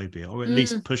Islamophobia, or at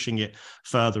least pushing it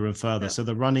further and further. So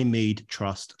the Runnymede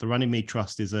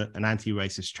Trust is an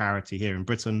anti-racist charity here in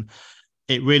Britain.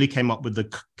 It really came up with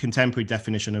the contemporary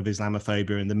definition of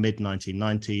Islamophobia in the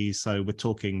mid-1990s. So we're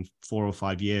talking 4 or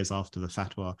 5 years after the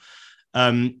fatwa.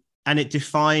 And it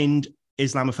defined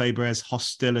Islamophobia as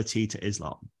hostility to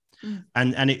Islam.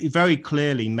 And it very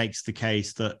clearly makes the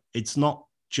case that it's not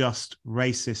just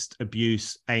racist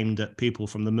abuse aimed at people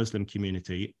from the Muslim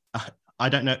community. I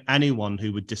don't know anyone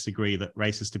who would disagree that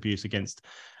racist abuse against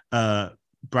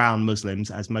brown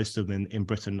Muslims, as most of them in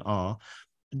Britain are,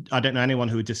 I don't know anyone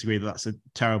who would disagree that that's a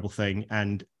terrible thing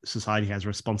and society has a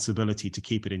responsibility to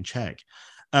keep it in check.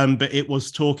 But it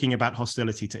was talking about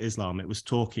hostility to Islam. It was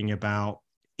talking about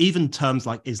even terms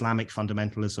like Islamic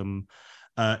fundamentalism.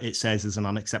 It says is an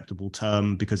unacceptable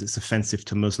term because it's offensive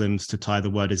to Muslims to tie the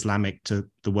word Islamic to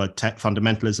the word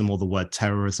fundamentalism or the word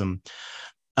terrorism.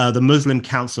 The Muslim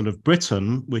Council of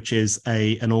Britain, which is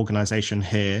an organization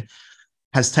here,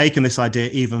 has taken this idea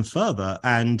even further.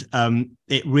 And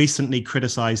it recently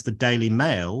criticized the Daily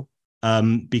Mail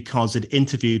because it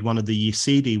interviewed one of the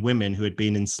Yazidi women who had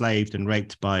been enslaved and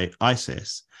raped by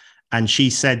ISIS. And she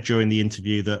said during the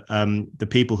interview that the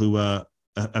people who were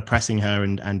oppressing her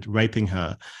and raping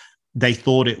her, they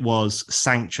thought it was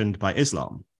sanctioned by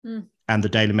Islam. And the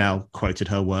Daily Mail quoted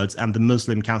her words, and the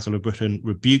Muslim Council of Britain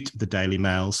rebuked the Daily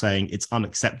Mail, saying it's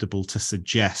unacceptable to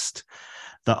suggest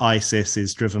that ISIS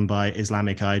is driven by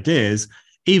Islamic ideas,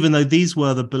 even though these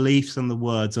were the beliefs and the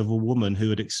words of a woman who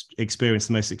had experienced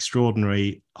the most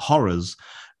extraordinary horrors.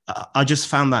 I just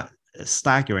found that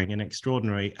staggering and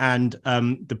extraordinary. And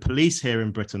the police here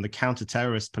in Britain, the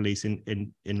counter-terrorist police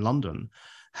in London,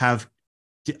 have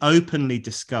openly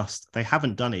discussed, they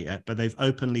haven't done it yet, but they've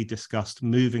openly discussed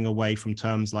moving away from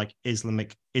terms like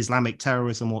Islamic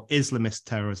terrorism or Islamist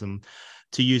terrorism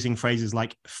to using phrases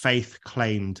like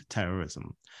faith-claimed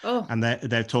terrorism. And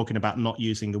they're talking about not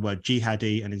using the word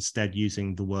jihadi and instead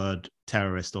using the word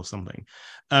terrorist or something.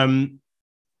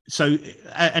 So,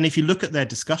 and if you look at their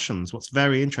discussions, what's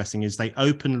very interesting is they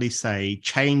openly say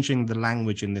changing the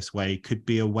language in this way could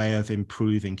be a way of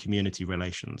improving community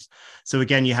relations. So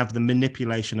again, you have the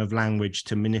manipulation of language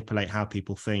to manipulate how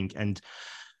people think. And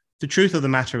the truth of the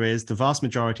matter is the vast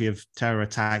majority of terror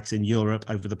attacks in Europe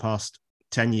over the past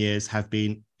 10 years have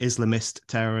been Islamist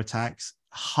terror attacks.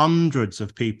 Hundreds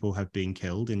of people have been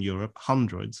killed in Europe,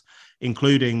 hundreds,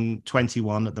 including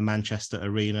 21 at the Manchester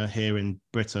Arena here in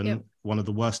Britain, one of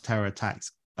the worst terror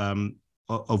attacks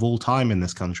of all time in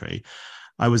this country.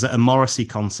 I was at a Morrissey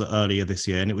concert earlier this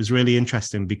year, and it was really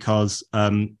interesting because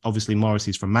obviously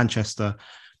Morrissey's from Manchester,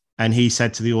 and he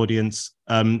said to the audience,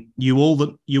 you all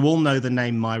know the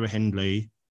name Myra Hindley,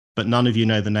 but none of you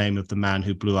know the name of the man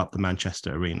who blew up the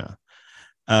Manchester Arena.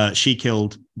 She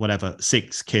killed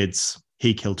 6 kids.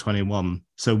 He killed 21.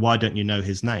 So why don't you know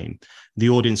his name? The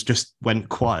audience just went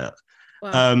quiet.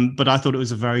 Wow. But I thought it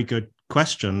was a very good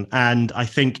question. And I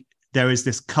think there is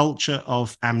this culture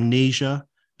of amnesia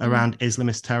around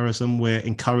Islamist terrorism. We're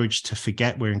encouraged to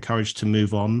forget. We're encouraged to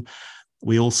move on.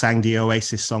 We all sang the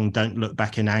Oasis song, Don't Look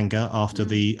Back in Anger, after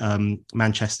the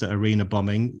Manchester Arena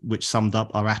bombing, which summed up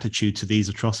our attitude to these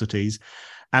atrocities.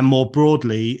 And more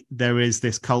broadly, there is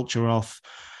this culture of,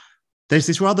 there's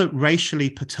this rather racially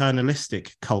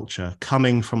paternalistic culture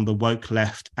coming from the woke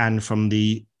left and from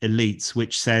the elites,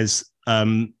 which says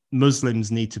Muslims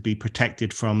need to be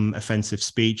protected from offensive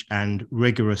speech and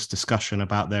rigorous discussion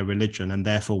about their religion, and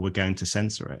therefore we're going to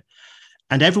censor it.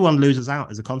 And everyone loses out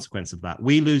as a consequence of that.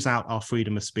 We lose out our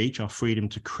freedom of speech, our freedom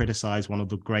to criticize one of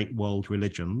the great world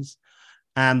religions.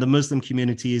 And the Muslim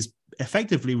community is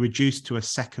effectively reduced to a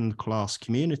second-class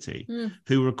community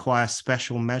who require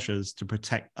special measures to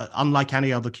protect, unlike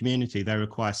any other community, they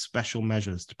require special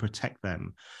measures to protect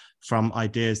them from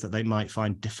ideas that they might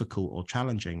find difficult or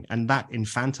challenging. And that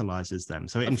infantilizes them.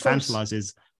 So it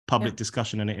infantilizes public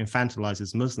discussion, and it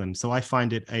infantilizes Muslims. So I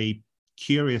find it a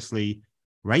curiously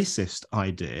racist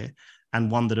idea,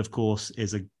 and one that, of course,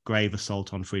 is a grave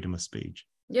assault on freedom of speech.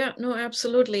 Yeah, no,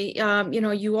 absolutely.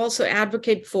 You also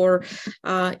advocate for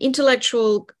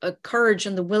intellectual courage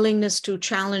and the willingness to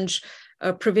challenge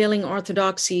prevailing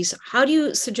orthodoxies. How do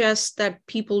you suggest that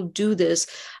people do this?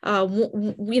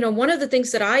 One of the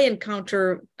things that I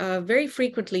encounter very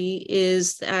frequently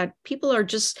is that people are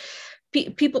just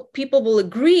people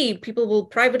will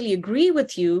privately agree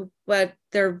with you, but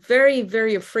they're very,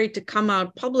 very afraid to come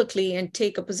out publicly and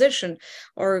take a position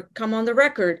or come on the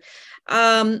record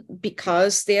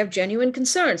because they have genuine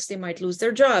concerns. They might lose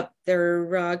their job.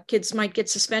 Their kids might get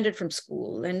suspended from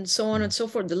school, and so on and so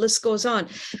forth. The list goes on.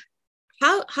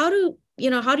 How do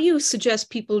you suggest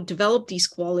people develop these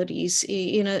qualities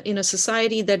in a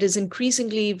society that is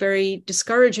increasingly very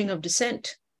discouraging of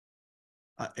dissent?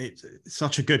 It's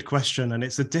such a good question, and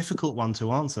it's a difficult one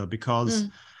to answer because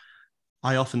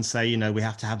I often say, we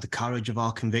have to have the courage of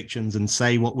our convictions and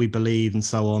say what we believe and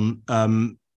so on.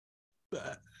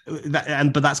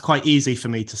 But that's quite easy for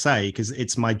me to say because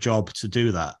it's my job to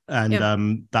do that,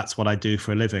 and that's what I do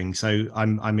for a living. So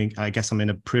I guess I'm in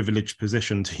a privileged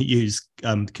position to use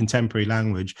contemporary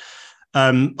language.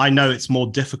 I know it's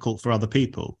more difficult for other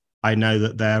people. I know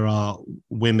that there are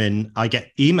women, I get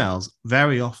emails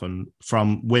very often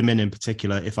from women in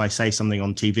particular, if I say something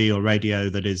on TV or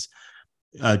radio that is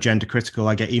gender critical.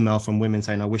 I get email from women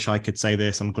saying, I wish I could say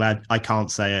this. I'm glad I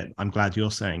can't say it. I'm glad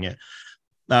you're saying it.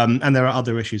 And there are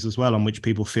other issues as well on which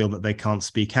people feel that they can't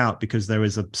speak out because there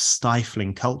is a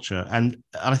stifling culture. And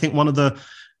I think one of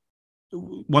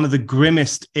the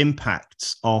grimmest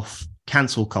impacts of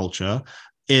cancel culture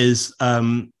is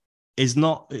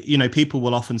not, people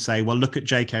will often say, well, look at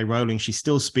J.K. Rowling, she's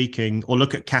still speaking, or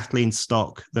look at Kathleen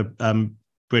Stock, the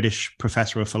British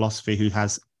professor of philosophy who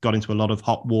has got into a lot of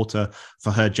hot water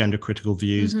for her gender critical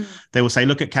views. Mm-hmm. They will say,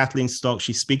 look at Kathleen Stock,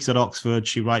 she speaks at Oxford,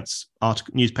 she writes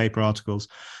newspaper articles.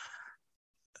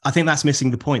 I think that's missing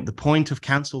the point. The point of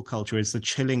cancel culture is the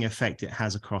chilling effect it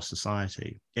has across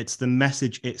society. It's the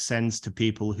message it sends to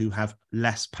people who have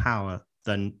less power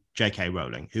than J.K.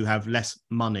 Rowling, who have less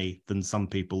money than some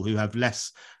people, who have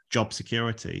less job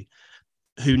security,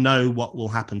 who know what will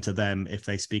happen to them if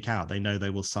they speak out. They know they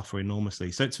will suffer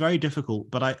enormously. So it's very difficult.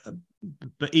 But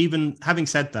even having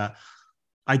said that,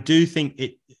 I do think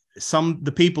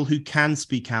the people who can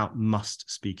speak out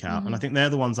must speak out. Mm-hmm. And I think they're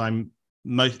the ones I'm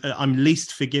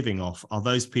least forgiving of, are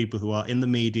those people who are in the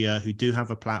media, who do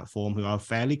have a platform, who are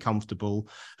fairly comfortable,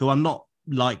 who are not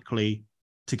likely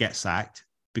to get sacked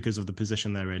because of the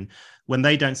position they're in, when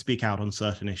they don't speak out on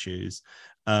certain issues,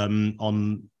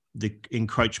 on the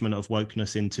encroachment of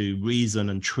wokeness into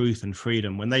reason and truth and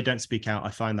freedom. When they don't speak out, I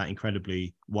find that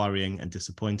incredibly worrying and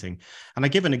disappointing. And I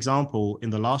give an example in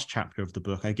the last chapter of the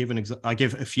book. I give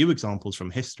a few examples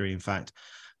from history, in fact,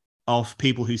 of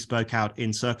people who spoke out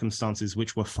in circumstances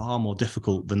which were far more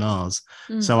difficult than ours.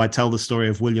 Mm. So I tell the story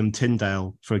of William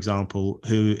Tyndale, for example,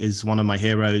 who is one of my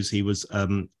heroes. He was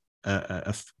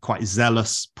a quite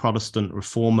zealous Protestant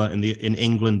reformer in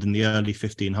England in the early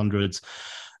 1500s.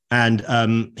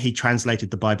 And he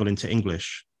translated the Bible into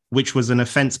English, which was an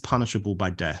offense punishable by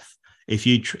death. If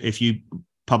you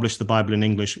published the Bible in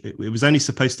English, it was only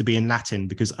supposed to be in Latin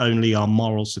because only our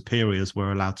moral superiors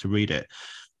were allowed to read it.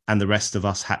 And the rest of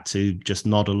us had to just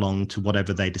nod along to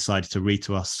whatever they decided to read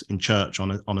to us in church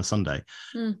on a Sunday.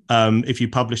 Mm. If you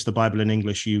published the Bible in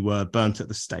English, you were burnt at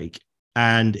the stake.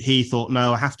 And he thought,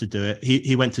 no, I have to do it.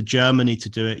 He went to Germany to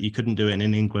do it. You couldn't do it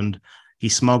in England. He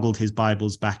smuggled his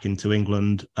Bibles back into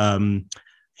England.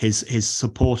 His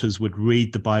supporters would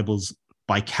read the Bibles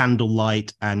by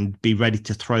candlelight and be ready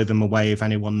to throw them away if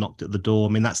anyone knocked at the door.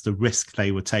 I mean, that's the risk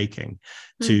they were taking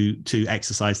to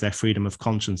exercise their freedom of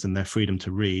conscience and their freedom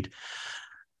to read.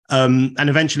 And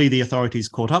eventually the authorities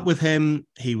caught up with him.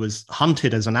 He was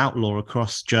hunted as an outlaw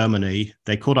across Germany.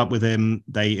 They caught up with him.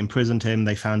 They imprisoned him.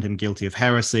 They found him guilty of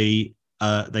heresy.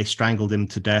 They strangled him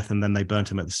to death, and then they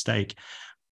burnt him at the stake.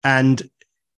 And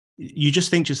you just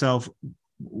think to yourself,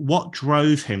 what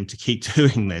drove him to keep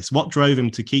doing this? What drove him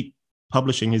to keep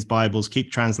publishing his Bibles,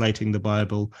 keep translating the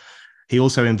Bible? He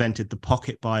also invented the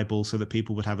pocket Bible so that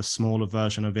people would have a smaller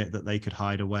version of it that they could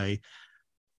hide away.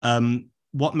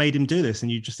 What made him do this?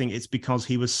 And you just think it's because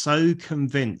he was so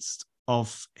convinced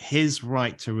of his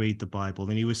right to read the Bible,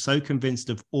 and he was so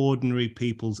convinced of ordinary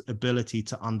people's ability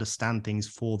to understand things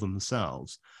for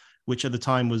themselves, which at the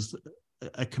time was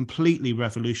a completely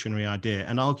revolutionary idea.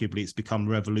 And arguably it's become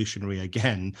revolutionary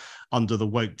again under the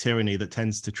woke tyranny that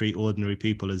tends to treat ordinary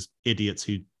people as idiots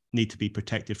who need to be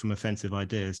protected from offensive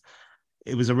ideas.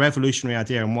 It was a revolutionary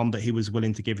idea, and one that he was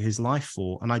willing to give his life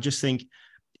for. And I just think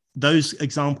those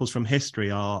examples from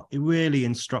history are really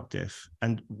instructive,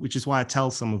 and which is why I tell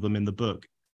some of them in the book.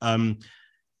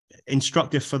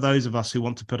 Instructive for those of us who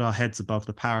want to put our heads above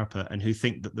the parapet and who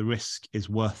think that the risk is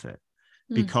worth it.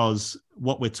 Because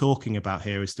what we're talking about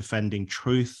here is defending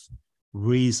truth,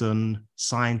 reason,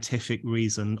 scientific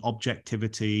reason,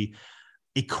 objectivity,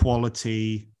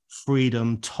 equality,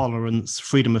 freedom, tolerance,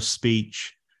 freedom of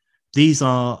speech. These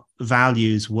are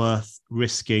values worth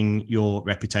risking your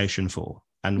reputation for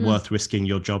and worth risking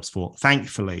your jobs for.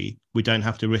 Thankfully, we don't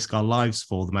have to risk our lives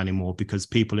for them anymore because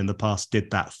people in the past did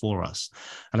that for us.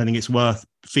 And I think it's worth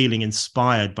feeling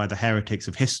inspired by the heretics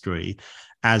of history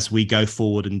as we go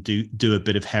forward and do a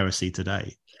bit of heresy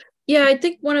today. Yeah, I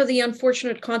think one of the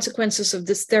unfortunate consequences of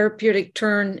this therapeutic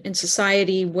turn in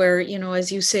society where,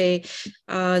 as you say,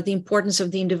 the importance of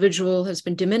the individual has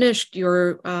been diminished.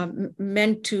 You're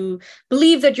meant to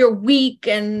believe that you're weak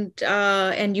and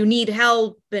you need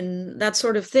help and that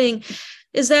sort of thing,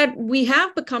 is that we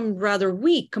have become rather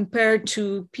weak compared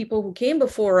to people who came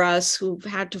before us, who've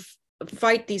had to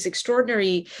fight these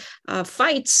extraordinary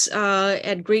fights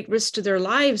at great risk to their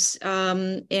lives. But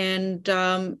I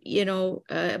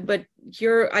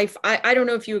don't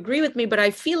know if you agree with me, but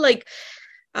I feel like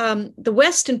the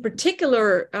West in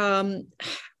particular,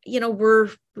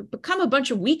 we've become a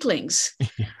bunch of weaklings.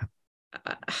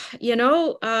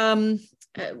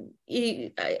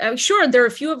 I'm sure there are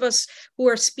a few of us who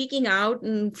are speaking out,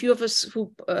 and a few of us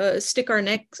who stick our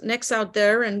necks out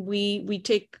there, and we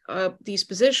take these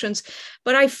positions.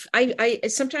 But I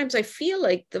sometimes I feel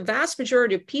like the vast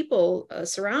majority of people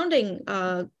surrounding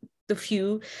the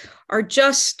few are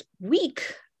just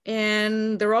weak,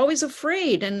 and they're always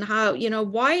afraid. And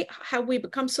why have we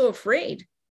become so afraid?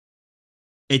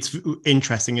 It's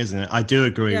interesting, isn't it? I do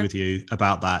agree with you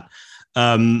about that.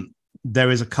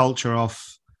 There is a culture of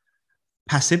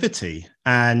passivity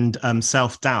and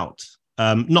self-doubt,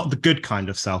 not the good kind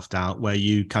of self-doubt where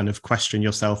you kind of question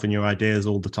yourself and your ideas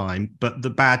all the time, but the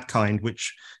bad kind,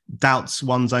 which doubts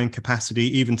one's own capacity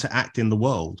even to act in the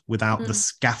world without the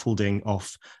scaffolding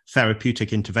of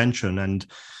therapeutic intervention and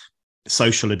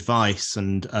social advice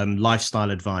and lifestyle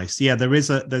advice. Yeah, there's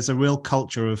a real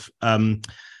culture of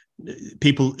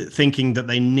people thinking that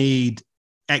they need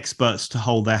experts to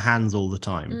hold their hands all the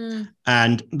time.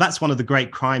 And that's one of the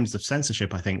great crimes of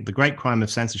censorship. I think the great crime of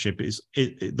censorship is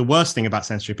the worst thing about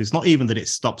censorship is not even that it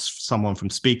stops someone from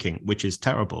speaking, which is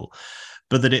terrible,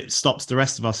 but that it stops the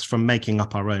rest of us from making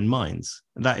up our own minds.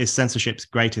 That is censorship's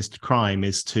greatest crime,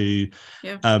 is to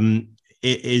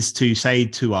say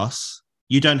to us,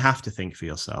 you don't have to think for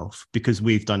yourself because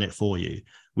we've done it for you.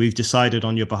 We've decided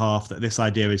on your behalf that this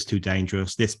idea is too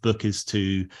dangerous. This book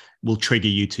will trigger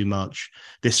you too much.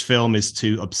 This film is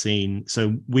too obscene.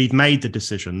 So we've made the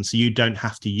decision. So you don't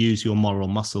have to use your moral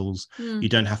muscles. You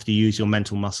don't have to use your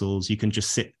mental muscles. You can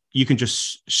just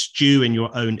stew in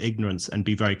your own ignorance and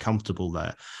be very comfortable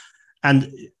there.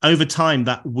 And over time,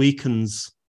 that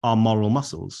weakens our moral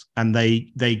muscles, and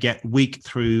they get weak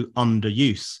through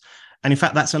underuse. And in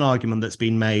fact, that's an argument that's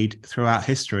been made throughout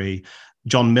history.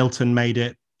 John Milton made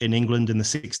it in England in the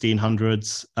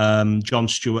 1600s. John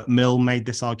Stuart Mill made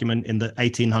this argument in the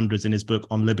 1800s in his book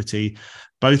On Liberty.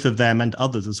 Both of them, and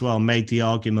others as well, made the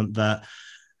argument that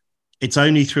it's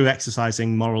only through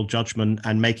exercising moral judgment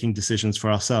and making decisions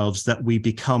for ourselves that we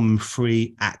become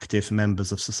free, active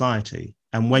members of society.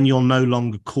 And when you're no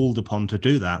longer called upon to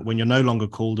do that, when you're no longer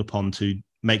called upon to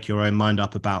make your own mind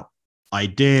up about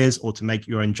ideas or to make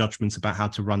your own judgments about how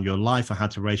to run your life or how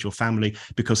to raise your family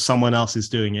because someone else is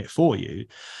doing it for you,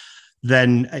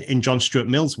 then in John Stuart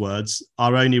Mill's words,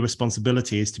 our only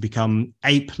responsibility is to become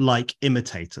ape-like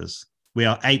imitators. We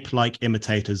are ape-like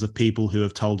imitators of people who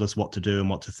have told us what to do and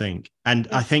what to think. And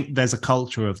I think there's a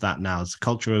culture of that now. It's a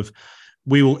culture of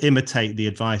we will imitate the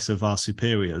advice of our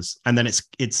superiors. And then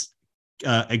it's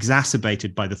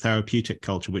exacerbated by the therapeutic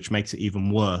culture, which makes it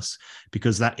even worse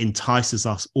because that entices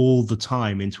us all the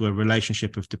time into a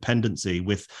relationship of dependency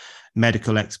with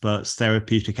medical experts,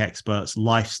 therapeutic experts,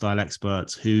 lifestyle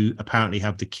experts who apparently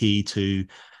have the key to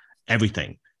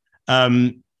everything.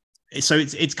 So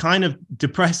it's kind of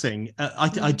depressing.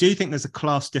 I do think there's a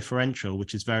class differential,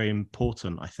 which is very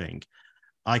important. I think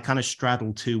I kind of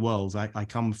straddle two worlds. I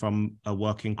come from a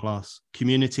working class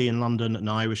community in London, an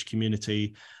Irish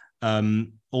community.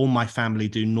 All my family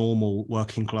do normal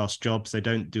working class jobs. They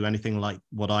don't do anything like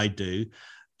what I do.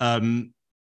 And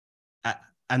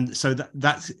so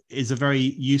that is a very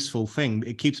useful thing.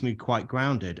 It keeps me quite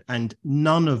grounded. And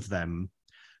none of them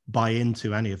buy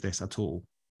into any of this at all.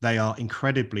 They are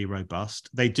incredibly robust.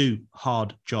 They do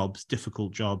hard jobs,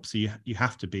 difficult jobs. So you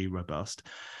have to be robust.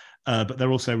 But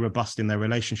they're also robust in their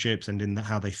relationships and in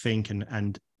how they think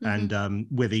and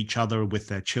with each other, with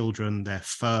their children. They're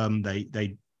firm.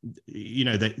 They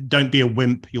don't be a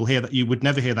wimp. You'll hear that. You would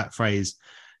never hear that phrase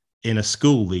in a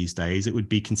school these days. It would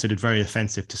be considered very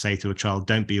offensive to say to a child,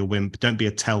 don't be a wimp, don't be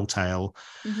a telltale,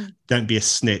 don't be a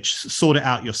snitch, sort it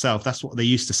out yourself. That's what they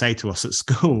used to say to us at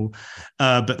school,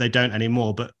 but they don't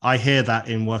anymore. But I hear that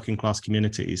in working class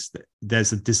communities.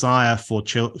 There's a desire for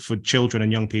children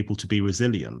and young people to be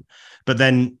resilient. But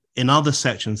then in other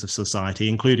sections of society,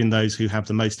 including those who have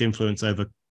the most influence over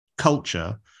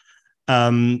culture,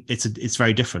 it's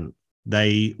very different.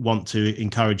 They want to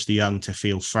encourage the young to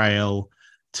feel frail,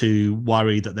 to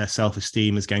worry that their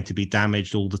self-esteem is going to be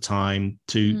damaged all the time,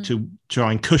 to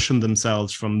try and cushion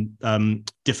themselves from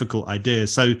difficult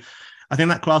ideas. So I think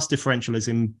that class differential is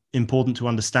important to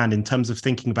understand in terms of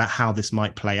thinking about how this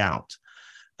might play out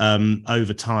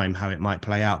over time, how it might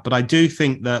play out. But I do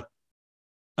think that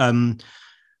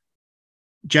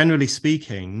generally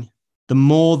speaking, the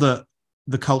more that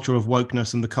the culture of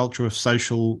wokeness and the culture of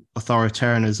social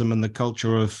authoritarianism and the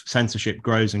culture of censorship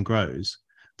grows and grows,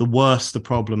 the worse the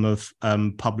problem of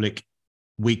public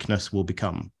weakness will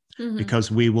become,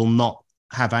 because we will not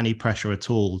have any pressure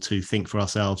at all to think for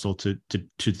ourselves or to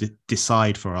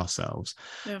decide for ourselves.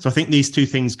 Yeah. So I think these two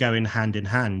things go in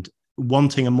hand,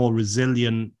 wanting a more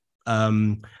resilient,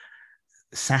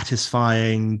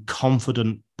 satisfying,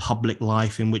 confident public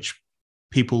life in which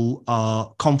people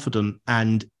are confident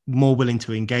and more willing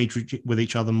to engage with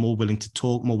each other, more willing to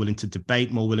talk, more willing to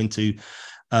debate, more willing to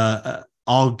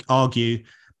argue.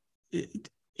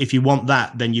 If you want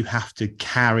that, then you have to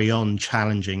carry on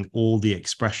challenging all the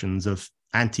expressions of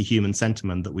anti-human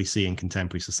sentiment that we see in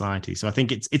contemporary society. So I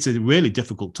think it's a really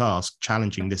difficult task,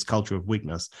 challenging this culture of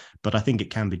weakness, but I think it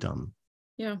can be done.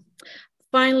 Yeah.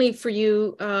 Finally, for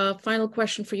you, final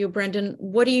question for you, Brendan.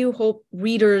 What do you hope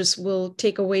readers will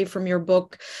take away from your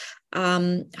book?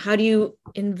 How do you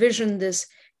envision this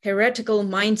heretical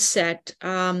mindset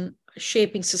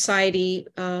shaping society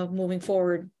moving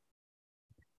forward?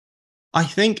 I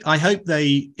hope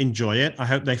they enjoy it. I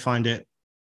hope they find it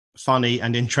funny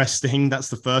and interesting. That's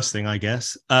the first thing, I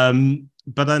guess.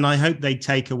 But then I hope they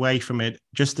take away from it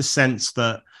just the sense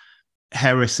that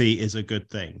heresy is a good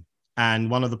thing.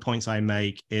 And one of the points I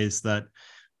make is that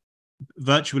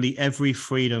virtually every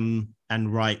freedom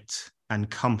and right and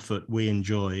comfort we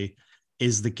enjoy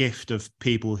is the gift of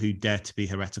people who dare to be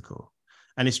heretical.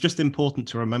 And it's just important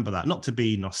to remember that, not to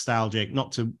be nostalgic,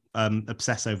 not to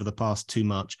obsess over the past too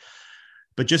much,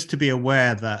 but just to be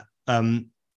aware that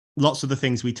lots of the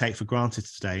things we take for granted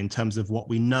today in terms of what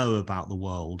we know about the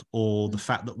world, or the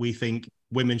fact that we think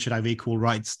women should have equal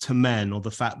rights to men, or the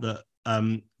fact that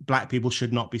Black people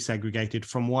should not be segregated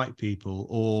from white people,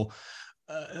 or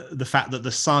the fact that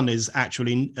the sun is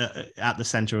actually at the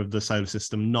center of the solar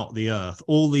system, not the earth.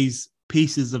 All these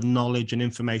pieces of knowledge and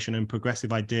information and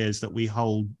progressive ideas that we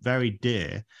hold very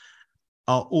dear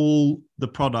are all the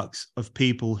products of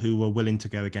people who were willing to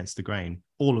go against the grain.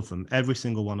 All of them, every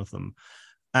single one of them.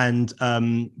 And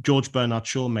George Bernard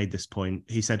Shaw made this point.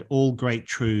 He said, all great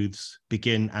truths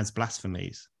begin as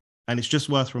blasphemies. And it's just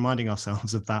worth reminding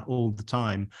ourselves of that all the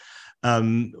time.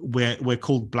 We're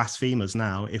called blasphemers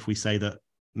now if we say that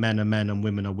men are men and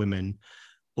women are women,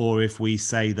 or if we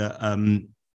say that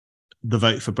the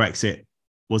vote for Brexit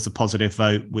was a positive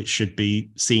vote, which should be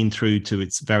seen through to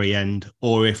its very end,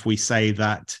 or if we say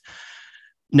that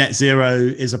net zero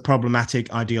is a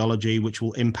problematic ideology which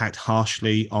will impact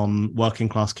harshly on working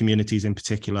class communities in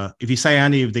particular. If you say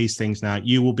any of these things now,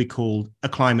 you will be called a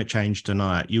climate change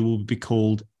denier. You will be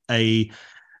called a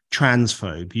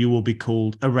transphobe. You will be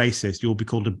called a racist. You will be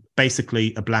called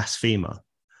basically a blasphemer.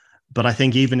 But I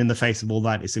think even in the face of all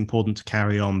that, it's important to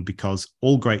carry on, because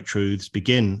all great truths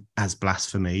begin as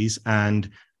blasphemies, and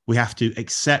we have to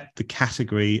accept the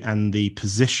category and the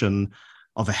position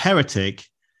of a heretic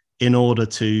in order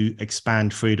to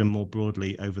expand freedom more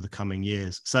broadly over the coming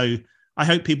years. So I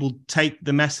hope people take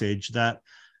the message that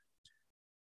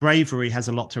bravery has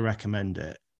a lot to recommend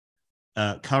it.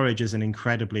 Courage is an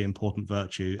incredibly important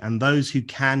virtue, and those who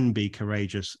can be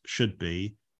courageous should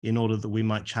be, in order that we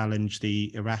might challenge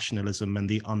the irrationalism and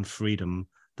the unfreedom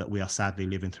that we are sadly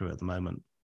living through at the moment.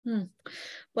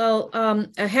 Well,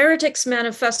 A Heretic's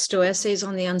Manifesto, Essays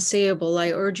on the Unsayable.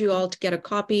 I urge you all to get a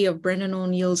copy of Brendan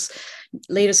O'Neill's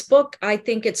latest book. I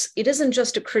think it isn't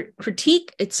just a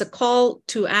critique, it's a call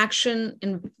to action,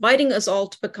 inviting us all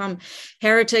to become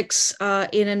heretics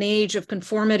in an age of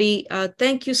conformity.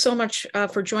 Thank you so much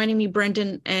for joining me,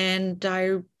 Brendan, and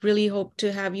I really hope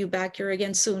to have you back here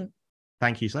again soon.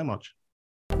 Thank you so much.